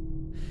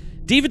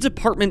 David's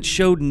apartment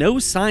showed no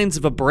signs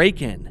of a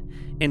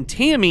break-in, and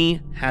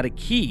Tammy had a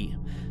key,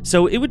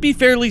 so it would be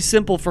fairly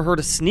simple for her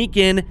to sneak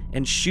in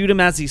and shoot him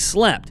as he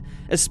slept,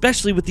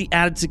 especially with the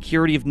added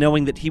security of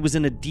knowing that he was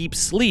in a deep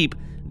sleep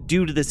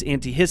due to this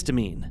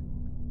antihistamine.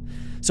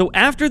 So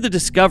after the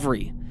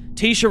discovery,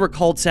 Tasha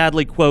recalled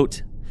sadly,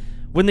 quote,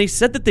 "When they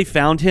said that they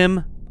found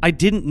him, I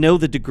didn't know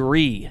the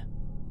degree."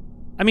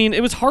 I mean,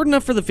 it was hard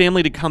enough for the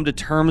family to come to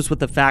terms with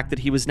the fact that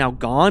he was now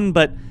gone,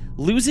 but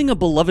losing a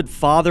beloved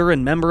father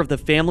and member of the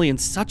family in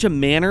such a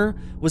manner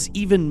was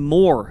even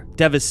more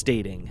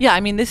devastating. Yeah, I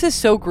mean, this is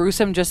so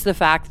gruesome, just the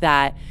fact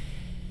that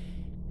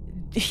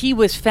he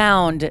was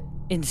found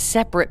in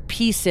separate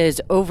pieces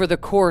over the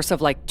course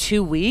of like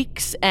 2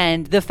 weeks.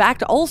 And the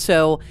fact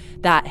also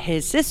that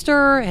his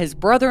sister, his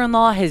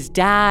brother-in-law, his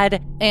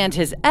dad, and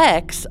his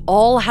ex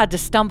all had to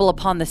stumble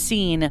upon the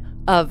scene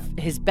of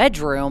his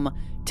bedroom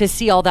to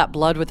see all that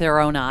blood with their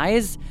own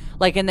eyes.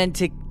 Like, and then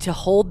to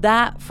hold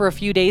that for a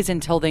few days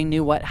until they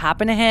knew what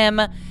happened to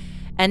him.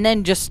 And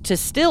then just to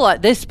still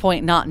at this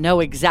point not know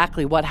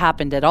exactly what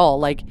happened at all.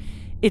 Like,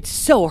 it's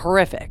so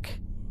horrific.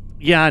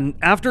 Yeah, and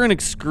after an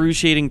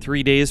excruciating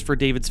 3 days for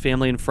David's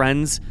family and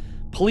friends,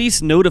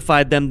 police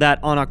notified them that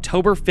on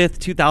October 5th,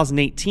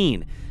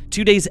 2018,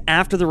 2 days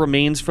after the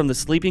remains from the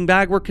sleeping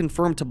bag were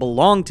confirmed to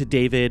belong to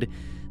David,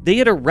 they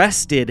had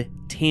arrested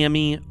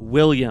Tammy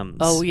Williams.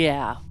 Oh,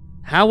 yeah.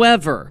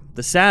 However,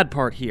 the sad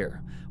part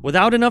here,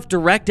 without enough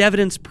direct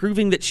evidence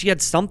proving that she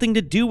had something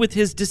to do with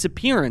his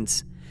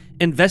disappearance,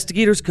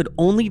 investigators could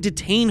only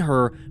detain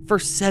her for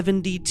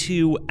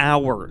 72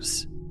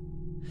 hours.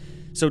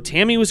 So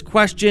Tammy was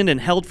questioned and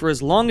held for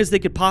as long as they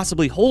could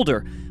possibly hold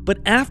her, but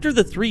after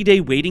the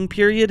 3-day waiting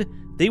period,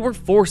 they were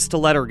forced to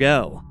let her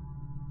go.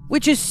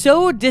 Which is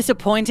so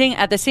disappointing.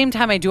 At the same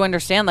time, I do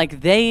understand,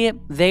 like, they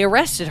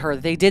arrested her.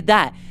 They did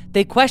that.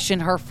 They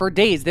questioned her for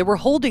days. They were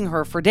holding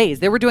her for days.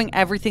 They were doing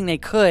everything they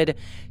could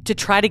to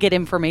try to get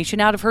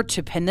information out of her,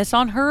 to pin this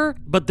on her.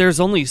 But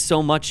there's only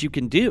so much you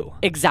can do.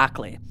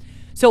 Exactly.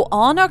 So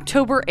on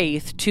October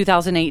 8th,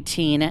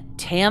 2018,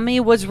 Tammy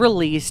was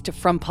released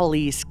from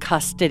police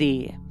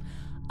custody.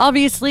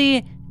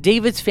 Obviously,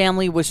 David's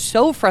family was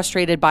so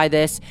frustrated by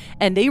this,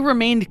 and they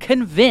remained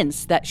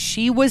convinced that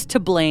she was to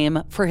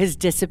blame for his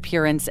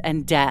disappearance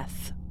and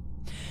death.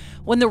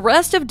 When the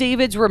rest of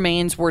David's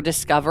remains were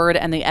discovered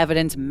and the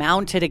evidence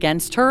mounted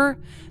against her,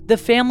 the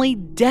family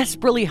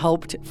desperately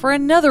hoped for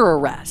another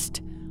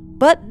arrest.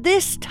 But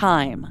this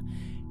time,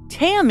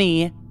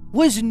 Tammy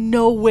was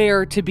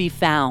nowhere to be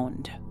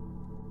found.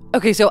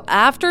 Okay, so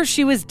after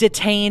she was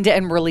detained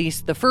and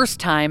released the first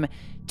time,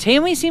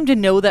 Tammy seemed to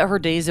know that her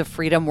days of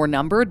freedom were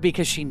numbered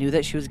because she knew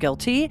that she was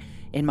guilty,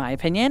 in my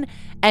opinion,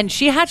 and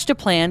she hatched a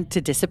plan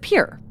to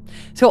disappear.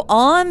 So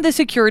on the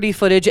security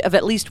footage of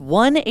at least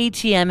one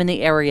ATM in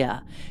the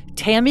area,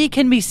 Tammy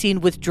can be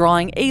seen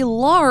withdrawing a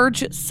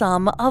large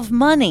sum of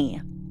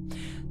money.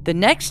 The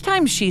next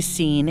time she's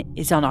seen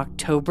is on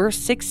October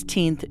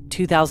 16th,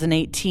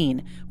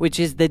 2018, which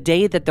is the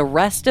day that the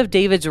rest of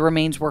David's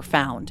remains were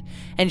found.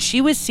 And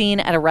she was seen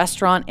at a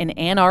restaurant in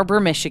Ann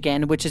Arbor,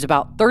 Michigan, which is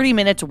about 30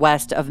 minutes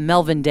west of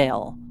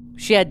Melvindale.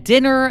 She had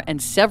dinner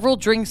and several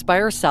drinks by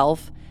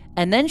herself,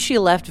 and then she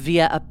left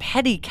via a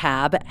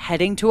pedicab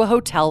heading to a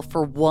hotel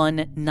for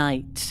one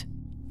night.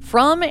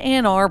 From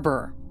Ann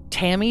Arbor,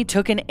 Tammy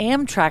took an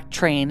Amtrak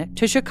train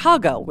to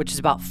Chicago, which is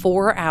about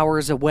 4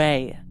 hours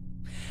away.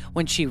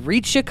 When she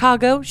reached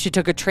Chicago, she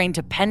took a train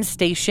to Penn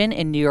Station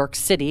in New York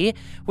City,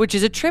 which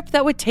is a trip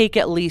that would take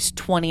at least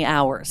 20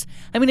 hours.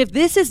 I mean, if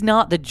this is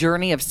not the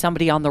journey of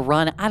somebody on the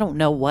run, I don't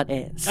know what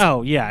is.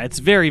 Oh, yeah, it's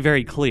very,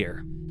 very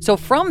clear. So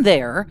from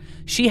there,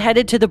 she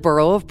headed to the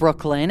borough of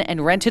Brooklyn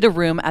and rented a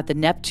room at the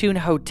Neptune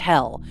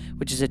Hotel,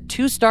 which is a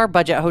 2-star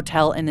budget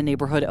hotel in the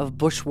neighborhood of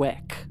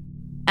Bushwick.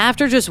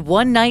 After just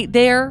one night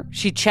there,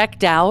 she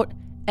checked out,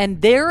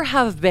 and there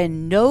have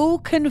been no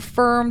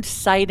confirmed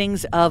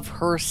sightings of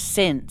her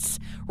since.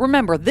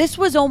 Remember, this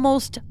was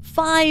almost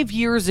 5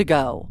 years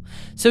ago.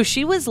 So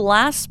she was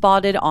last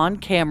spotted on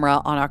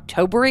camera on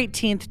October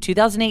 18th,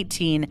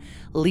 2018,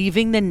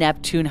 leaving the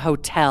Neptune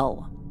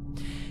Hotel.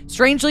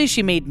 Strangely,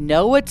 she made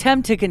no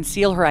attempt to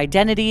conceal her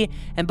identity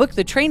and booked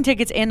the train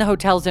tickets and the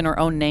hotels in her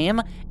own name,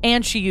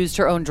 and she used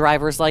her own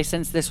driver's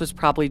license. This was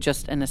probably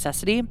just a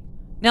necessity.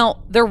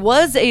 Now, there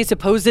was a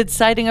supposed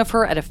sighting of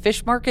her at a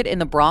fish market in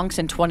the Bronx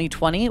in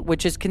 2020,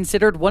 which is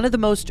considered one of the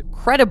most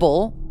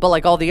credible, but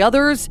like all the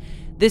others,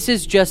 this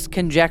is just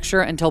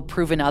conjecture until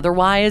proven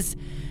otherwise,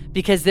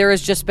 because there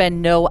has just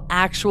been no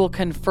actual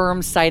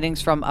confirmed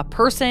sightings from a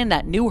person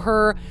that knew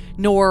her,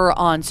 nor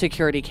on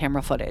security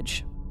camera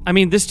footage. I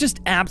mean, this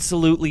just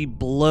absolutely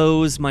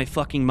blows my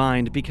fucking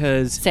mind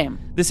because Same.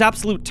 This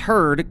absolute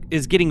turd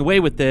is getting away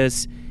with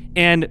this,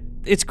 and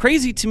it's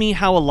crazy to me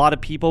how a lot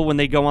of people, when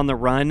they go on the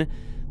run,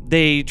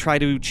 they try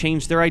to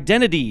change their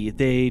identity,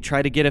 they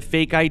try to get a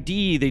fake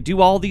ID, they do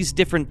all these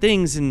different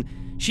things, and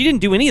she didn't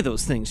do any of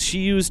those things. She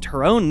used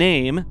her own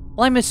name.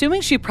 Well, I'm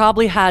assuming she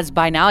probably has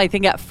by now. I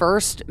think at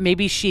first,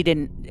 maybe she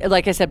didn't,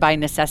 like I said, by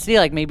necessity,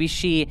 like maybe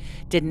she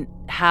didn't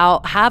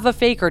have a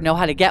fake or know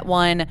how to get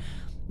one.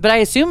 But I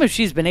assume if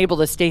she's been able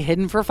to stay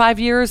hidden for 5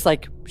 years,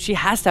 like, she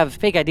has to have a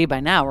fake ID by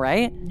now,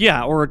 right?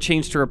 Yeah, or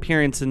changed her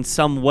appearance in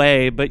some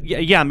way. But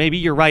yeah, maybe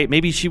you're right.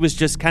 Maybe she was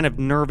just kind of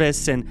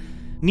nervous and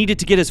needed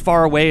to get as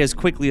far away as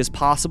quickly as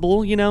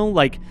possible, you know?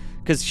 Like,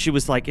 because she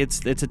was like,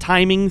 it's a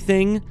timing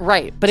thing.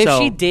 Right, but if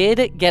she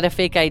did get a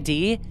fake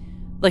ID,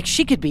 like,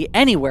 she could be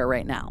anywhere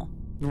right now.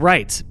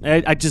 Right.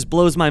 It just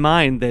blows my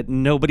mind that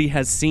nobody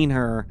has seen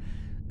her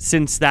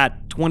since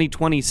that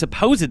 2020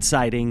 supposed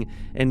sighting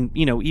and,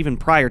 you know, even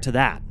prior to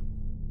that.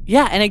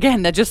 Yeah, and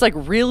again, that just like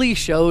really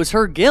shows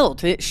her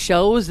guilt. It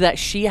shows that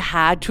she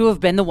had to have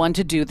been the one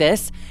to do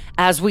this.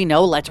 As we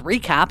know, let's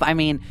recap. I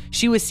mean,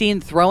 she was seen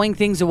throwing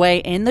things away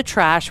in the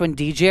trash when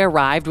DJ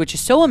arrived, which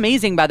is so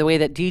amazing, by the way,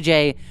 that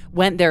DJ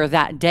went there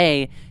that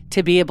day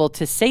to be able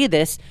to say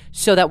this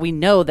so that we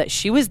know that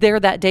she was there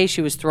that day.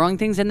 She was throwing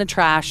things in the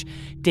trash.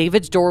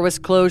 David's door was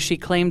closed. She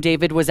claimed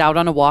David was out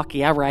on a walk.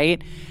 Yeah,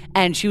 right.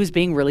 And she was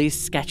being really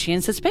sketchy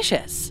and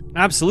suspicious.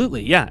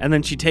 Absolutely, yeah. And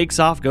then she takes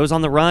off, goes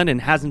on the run,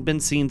 and hasn't been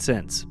seen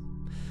since.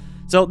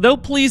 So, though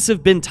police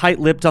have been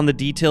tight-lipped on the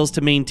details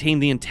to maintain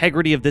the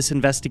integrity of this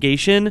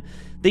investigation,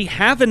 they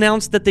have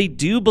announced that they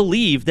do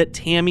believe that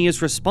Tammy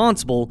is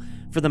responsible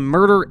for the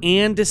murder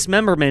and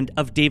dismemberment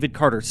of David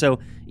Carter, so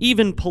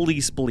even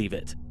police believe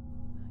it.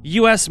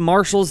 U.S.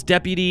 Marshals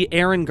Deputy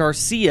Aaron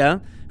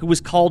Garcia, who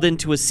was called in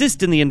to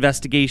assist in the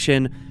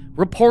investigation,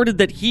 reported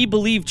that he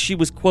believed she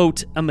was,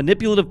 quote, a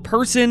manipulative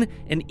person,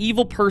 an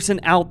evil person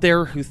out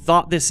there who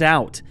thought this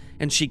out,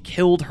 and she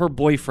killed her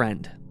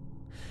boyfriend.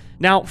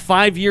 Now,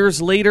 5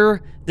 years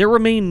later, there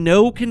remain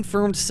no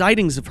confirmed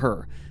sightings of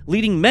her,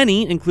 leading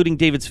many, including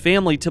David's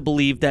family, to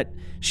believe that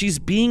she's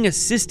being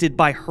assisted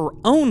by her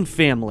own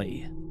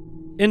family.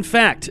 In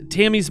fact,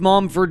 Tammy's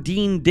mom,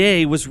 Verdine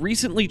Day, was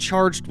recently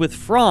charged with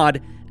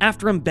fraud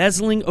after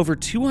embezzling over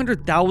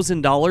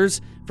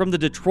 $200,000 from the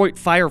Detroit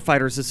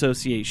Firefighters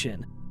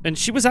Association. And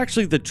she was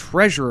actually the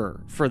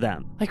treasurer for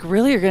them. Like,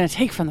 really? You're going to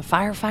take from the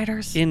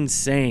firefighters?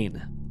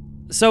 Insane.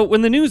 So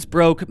when the news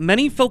broke,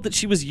 many felt that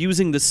she was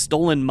using the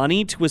stolen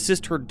money to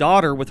assist her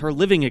daughter with her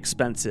living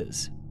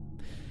expenses.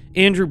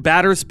 Andrew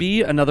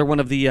Battersby, another one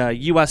of the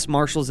U.S.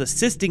 Marshals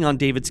assisting on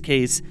David's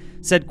case,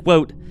 said,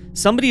 quote,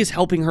 somebody is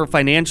helping her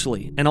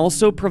financially and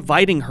also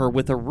providing her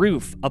with a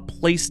roof, a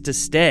place to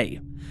stay.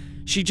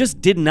 She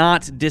just did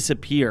not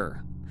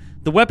disappear.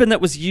 The weapon that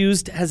was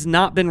used has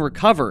not been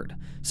recovered,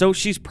 so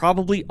she's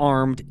probably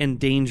armed and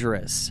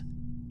dangerous.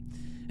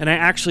 And I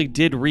actually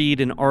did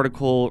read an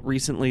article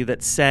recently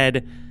that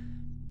said,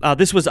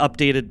 this was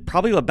updated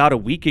probably about a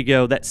week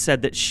ago, that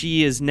said that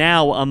she is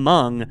now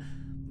among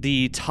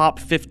the top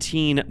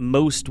 15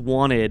 most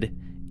wanted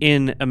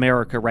in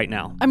America right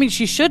now. I mean,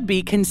 she should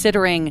be,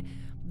 considering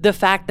the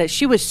fact that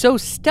she was so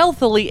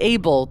stealthily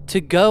able to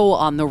go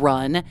on the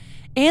run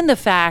and the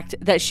fact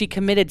that she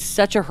committed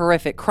such a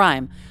horrific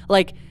crime.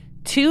 Like,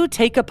 to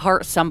take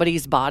apart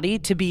somebody's body,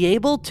 to be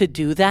able to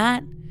do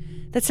that,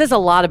 that says a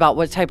lot about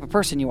what type of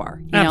person you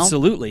are.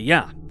 Absolutely,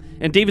 yeah.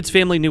 And David's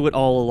family knew it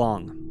all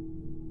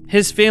along.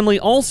 His family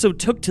also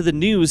took to the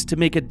news to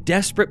make a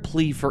desperate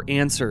plea for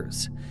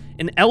answers.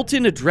 And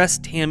Elton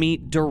addressed Tammy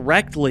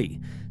directly,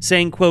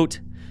 saying,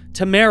 quote,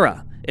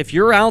 Tamara, if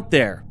you're out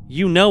there,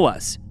 you know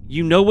us.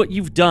 You know what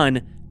you've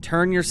done.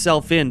 Turn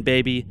yourself in,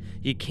 baby.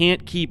 You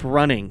can't keep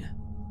running.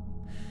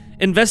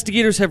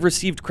 Investigators have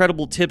received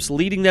credible tips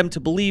leading them to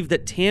believe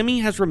that Tammy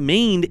has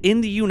remained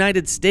in the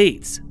United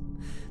States.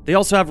 They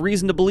also have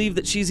reason to believe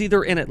that she's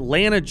either in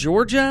Atlanta,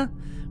 Georgia,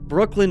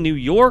 Brooklyn, New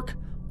York,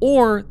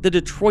 or the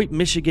Detroit,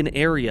 Michigan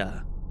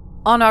area.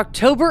 On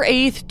October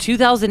 8th,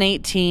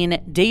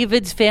 2018,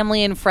 David's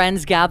family and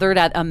friends gathered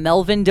at a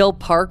Melvindale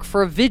Park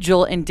for a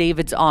vigil in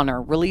David's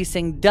honor,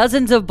 releasing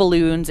dozens of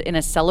balloons in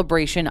a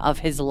celebration of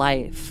his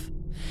life.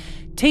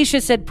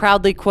 Tasha said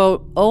proudly,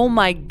 quote, oh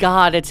my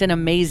God, it's an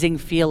amazing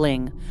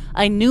feeling.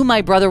 I knew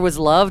my brother was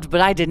loved,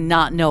 but I did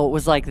not know it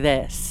was like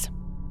this.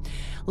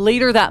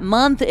 Later that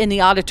month, in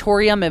the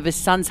auditorium of his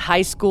son's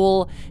high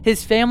school,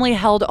 his family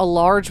held a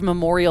large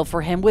memorial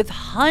for him with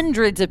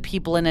hundreds of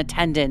people in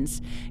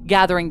attendance,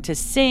 gathering to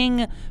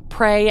sing,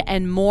 pray,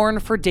 and mourn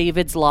for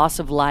David's loss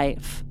of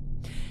life.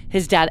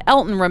 His dad,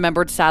 Elton,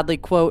 remembered sadly,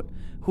 quote,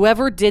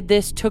 whoever did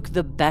this took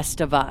the best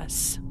of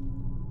us.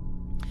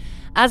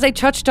 As I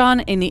touched on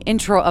in the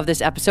intro of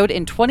this episode,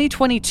 in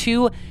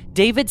 2022,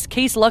 David's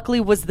case luckily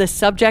was the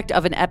subject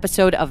of an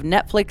episode of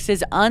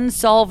Netflix's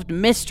Unsolved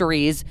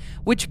Mysteries,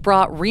 which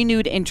brought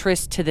renewed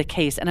interest to the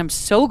case. And I'm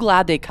so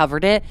glad they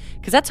covered it,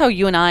 because that's how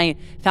you and I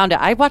found it.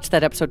 I watched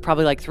that episode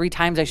probably like 3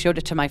 times. I showed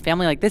it to my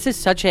family. Like, this is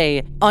such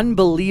a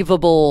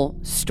unbelievable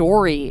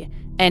story,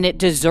 and it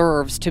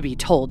deserves to be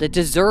told. It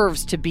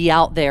deserves to be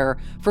out there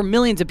for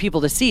millions of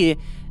people to see.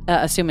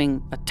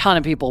 Assuming a ton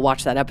of people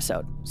watch that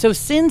episode. So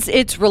since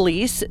its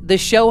release, the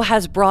show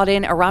has brought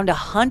in around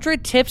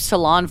 100 tips to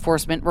law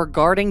enforcement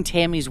regarding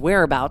Tammy's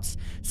whereabouts,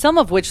 some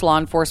of which law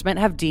enforcement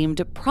have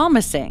deemed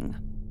promising.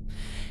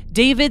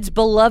 David's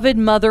beloved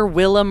mother,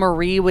 Willa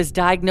Marie, was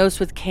diagnosed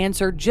with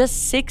cancer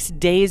just 6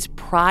 days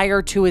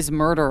prior to his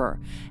murder,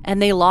 and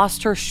they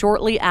lost her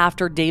shortly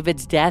after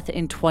David's death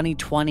in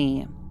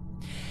 2020.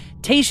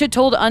 Tasha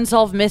told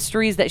Unsolved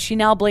Mysteries that she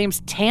now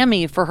blames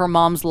Tammy for her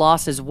mom's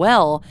loss as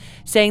well,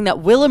 saying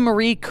that Willa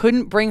Marie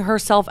couldn't bring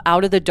herself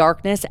out of the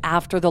darkness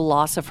after the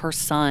loss of her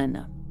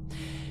son.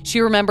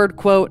 She remembered,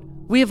 quote,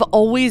 we have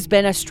always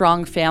been a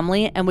strong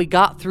family and we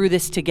got through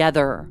this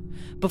together.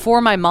 Before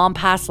my mom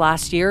passed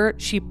last year,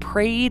 she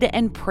prayed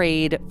and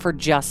prayed for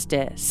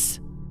justice.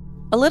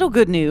 A little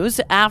good news,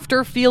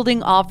 after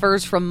fielding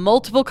offers from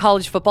multiple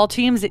college football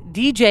teams,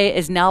 DJ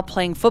is now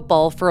playing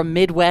football for a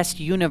Midwest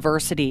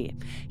university.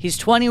 He's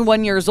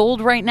 21 years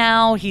old right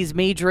now, he's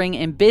majoring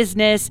in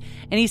business,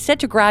 and he's set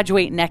to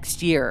graduate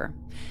next year.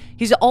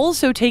 He's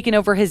also taken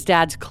over his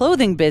dad's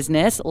clothing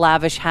business,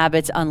 Lavish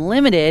Habits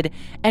Unlimited,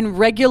 and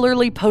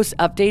regularly posts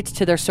updates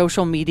to their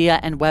social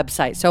media and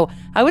website. So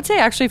I would say,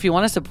 actually, if you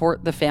want to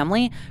support the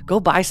family, go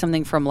buy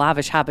something from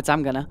Lavish Habits.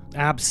 I'm gonna.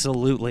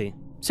 Absolutely.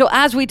 So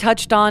as we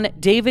touched on,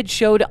 David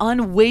showed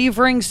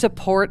unwavering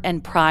support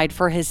and pride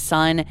for his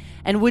son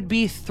and would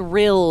be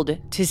thrilled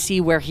to see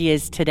where he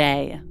is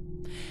today.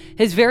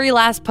 His very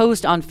last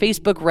post on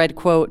Facebook read,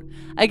 quote,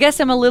 "I guess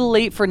I'm a little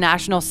late for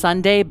National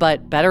Sunday,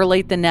 but better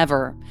late than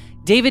never.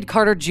 David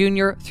Carter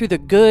Jr., through the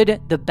good,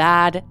 the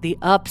bad, the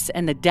ups,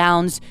 and the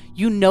downs,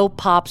 you know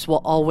Pops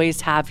will always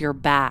have your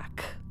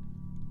back."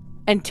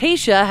 And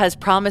Tayshia has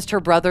promised her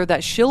brother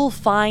that she'll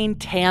find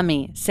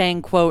Tammy,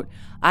 saying, quote,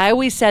 "I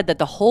always said that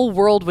the whole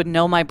world would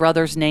know my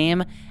brother's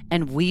name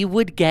and we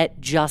would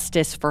get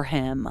justice for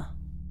him."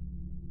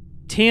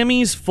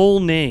 Tammy's full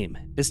name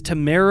is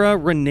Tamara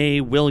Renee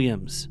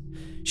Williams.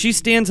 She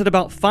stands at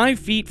about 5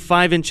 feet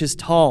 5 inches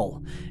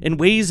tall and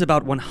weighs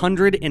about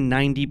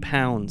 190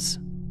 pounds.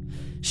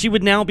 She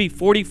would now be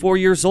 44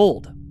 years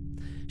old.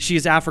 She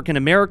is African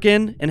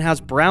American and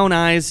has brown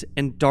eyes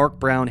and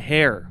dark brown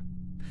hair.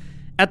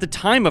 At the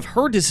time of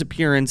her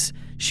disappearance,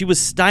 she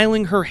was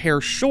styling her hair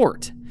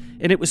short,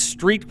 and it was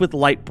streaked with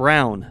light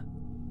brown.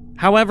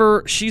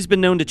 However, she's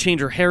been known to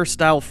change her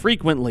hairstyle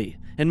frequently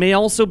and may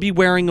also be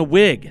wearing a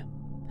wig.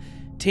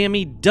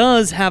 Tammy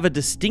does have a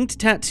distinct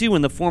tattoo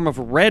in the form of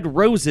red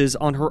roses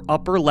on her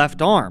upper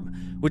left arm,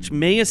 which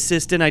may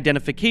assist in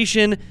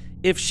identification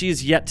if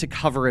she's yet to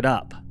cover it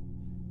up.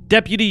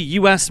 Deputy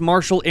U.S.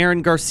 Marshal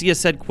Aaron Garcia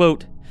said,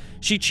 quote,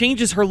 "She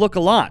changes her look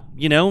a lot.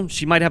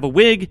 She might have a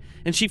wig,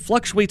 and she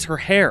fluctuates her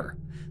hair,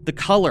 the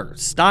color,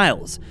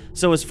 styles.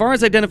 So as far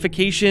as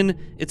identification,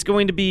 it's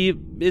going to be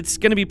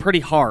pretty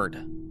hard."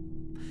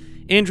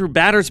 Andrew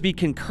Battersby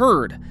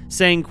concurred,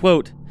 saying,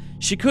 quote,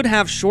 "She could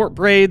have short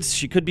braids,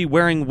 she could be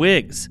wearing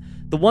wigs.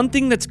 The one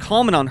thing that's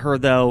common on her,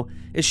 though,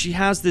 is she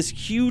has this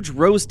huge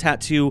rose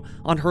tattoo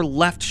on her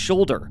left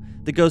shoulder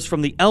that goes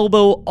from the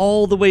elbow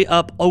all the way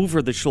up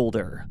over the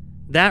shoulder.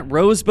 That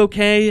rose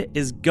bouquet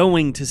is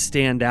going to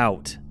stand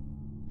out."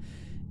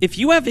 If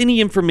you have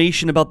any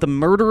information about the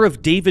murder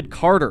of David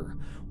Carter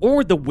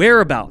or the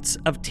whereabouts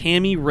of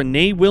Tammy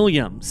Renee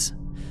Williams,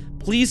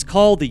 please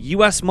call the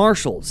U.S.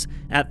 Marshals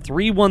at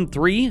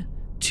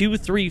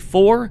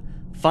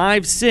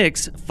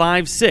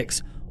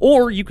 313-234-5656,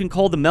 or you can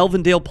call the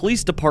Melvindale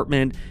Police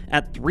Department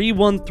at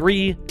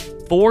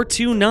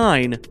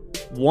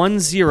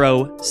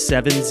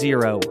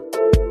 313-429-1070.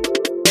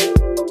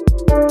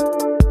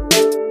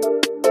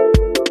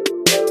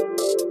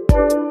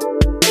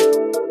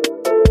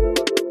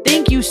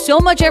 Thank you so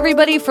much,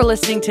 everybody, for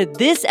listening to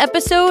this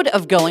episode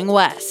of Going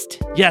West.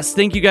 Yes,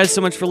 thank you guys so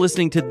much for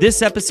listening to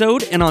this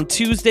episode, and on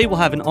Tuesday we'll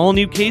have an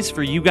all-new case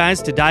for you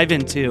guys to dive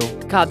into.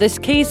 God, this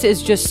case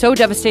is just so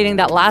devastating.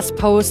 That last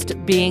post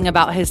being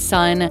about his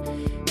son,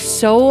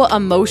 so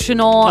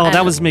emotional. Oh,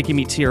 that was making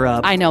me tear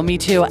up. I know, me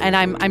too. And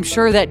I'm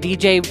sure that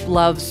DJ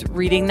loves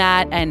reading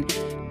that, and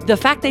the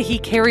fact that he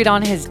carried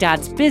on his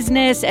dad's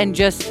business and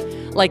just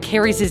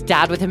carries his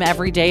dad with him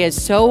every day is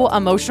so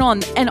emotional.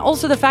 And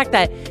also the fact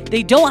that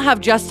they don't have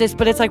justice,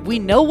 but it's we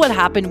know what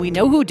happened. We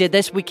know who did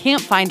this. We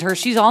can't find her.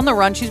 She's on the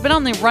run. She's been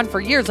on the run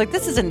for years.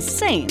 This is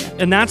insane.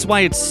 And that's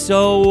why it's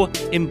so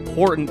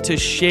important to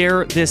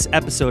share this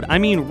episode. I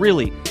mean,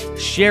 really,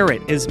 share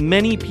it. As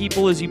many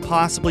people as you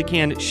possibly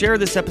can. Share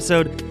this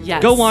episode.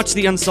 Yes. Go watch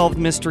the Unsolved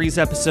Mysteries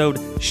episode.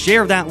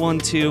 Share that one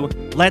too.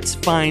 Let's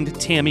find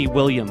Tammy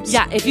Williams.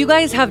 Yeah, if you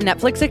guys have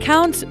Netflix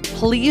accounts,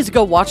 please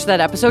go watch that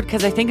episode,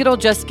 because I think it'll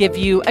just give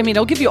you,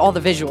 it'll give you all the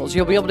visuals.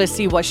 You'll be able to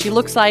see what she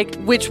looks like,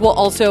 which will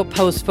also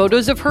post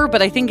photos of her.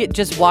 But I think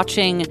just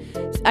watching,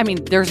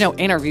 there's no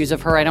interviews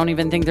of her. I don't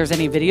even think there's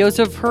any videos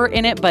of her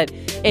in it, but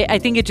I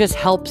think it just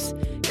helps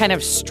kind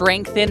of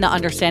strengthen the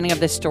understanding of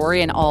this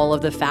story and all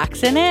of the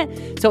facts in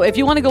it. So if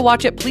you want to go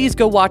watch it, please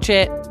go watch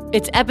it.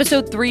 It's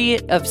episode 3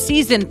 of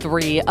season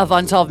 3 of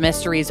Unsolved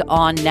Mysteries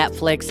on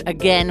Netflix,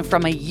 again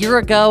from a year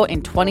ago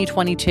in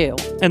 2022.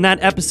 And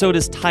that episode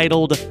is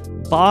titled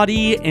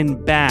Body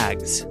in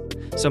Bags.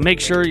 So make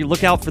sure you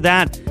look out for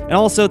that. And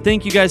also,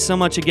 thank you guys so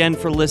much again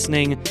for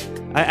listening.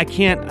 I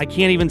can't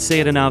even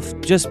say it enough.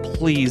 Just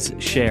please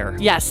share.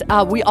 Yes,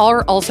 we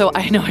are also,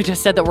 I know I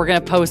just said that we're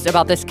going to post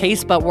about this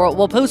case, but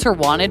we'll post her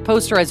wanted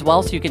poster as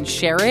well so you can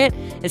share it,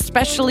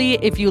 especially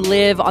if you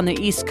live on the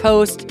East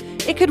Coast.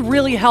 It could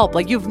really help.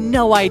 You have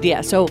no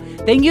idea. So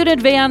thank you in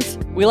advance.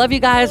 We love you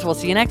guys. We'll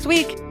see you next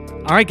week.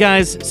 All right,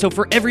 guys. So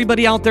for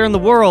everybody out there in the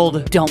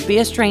world, don't be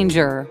a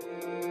stranger.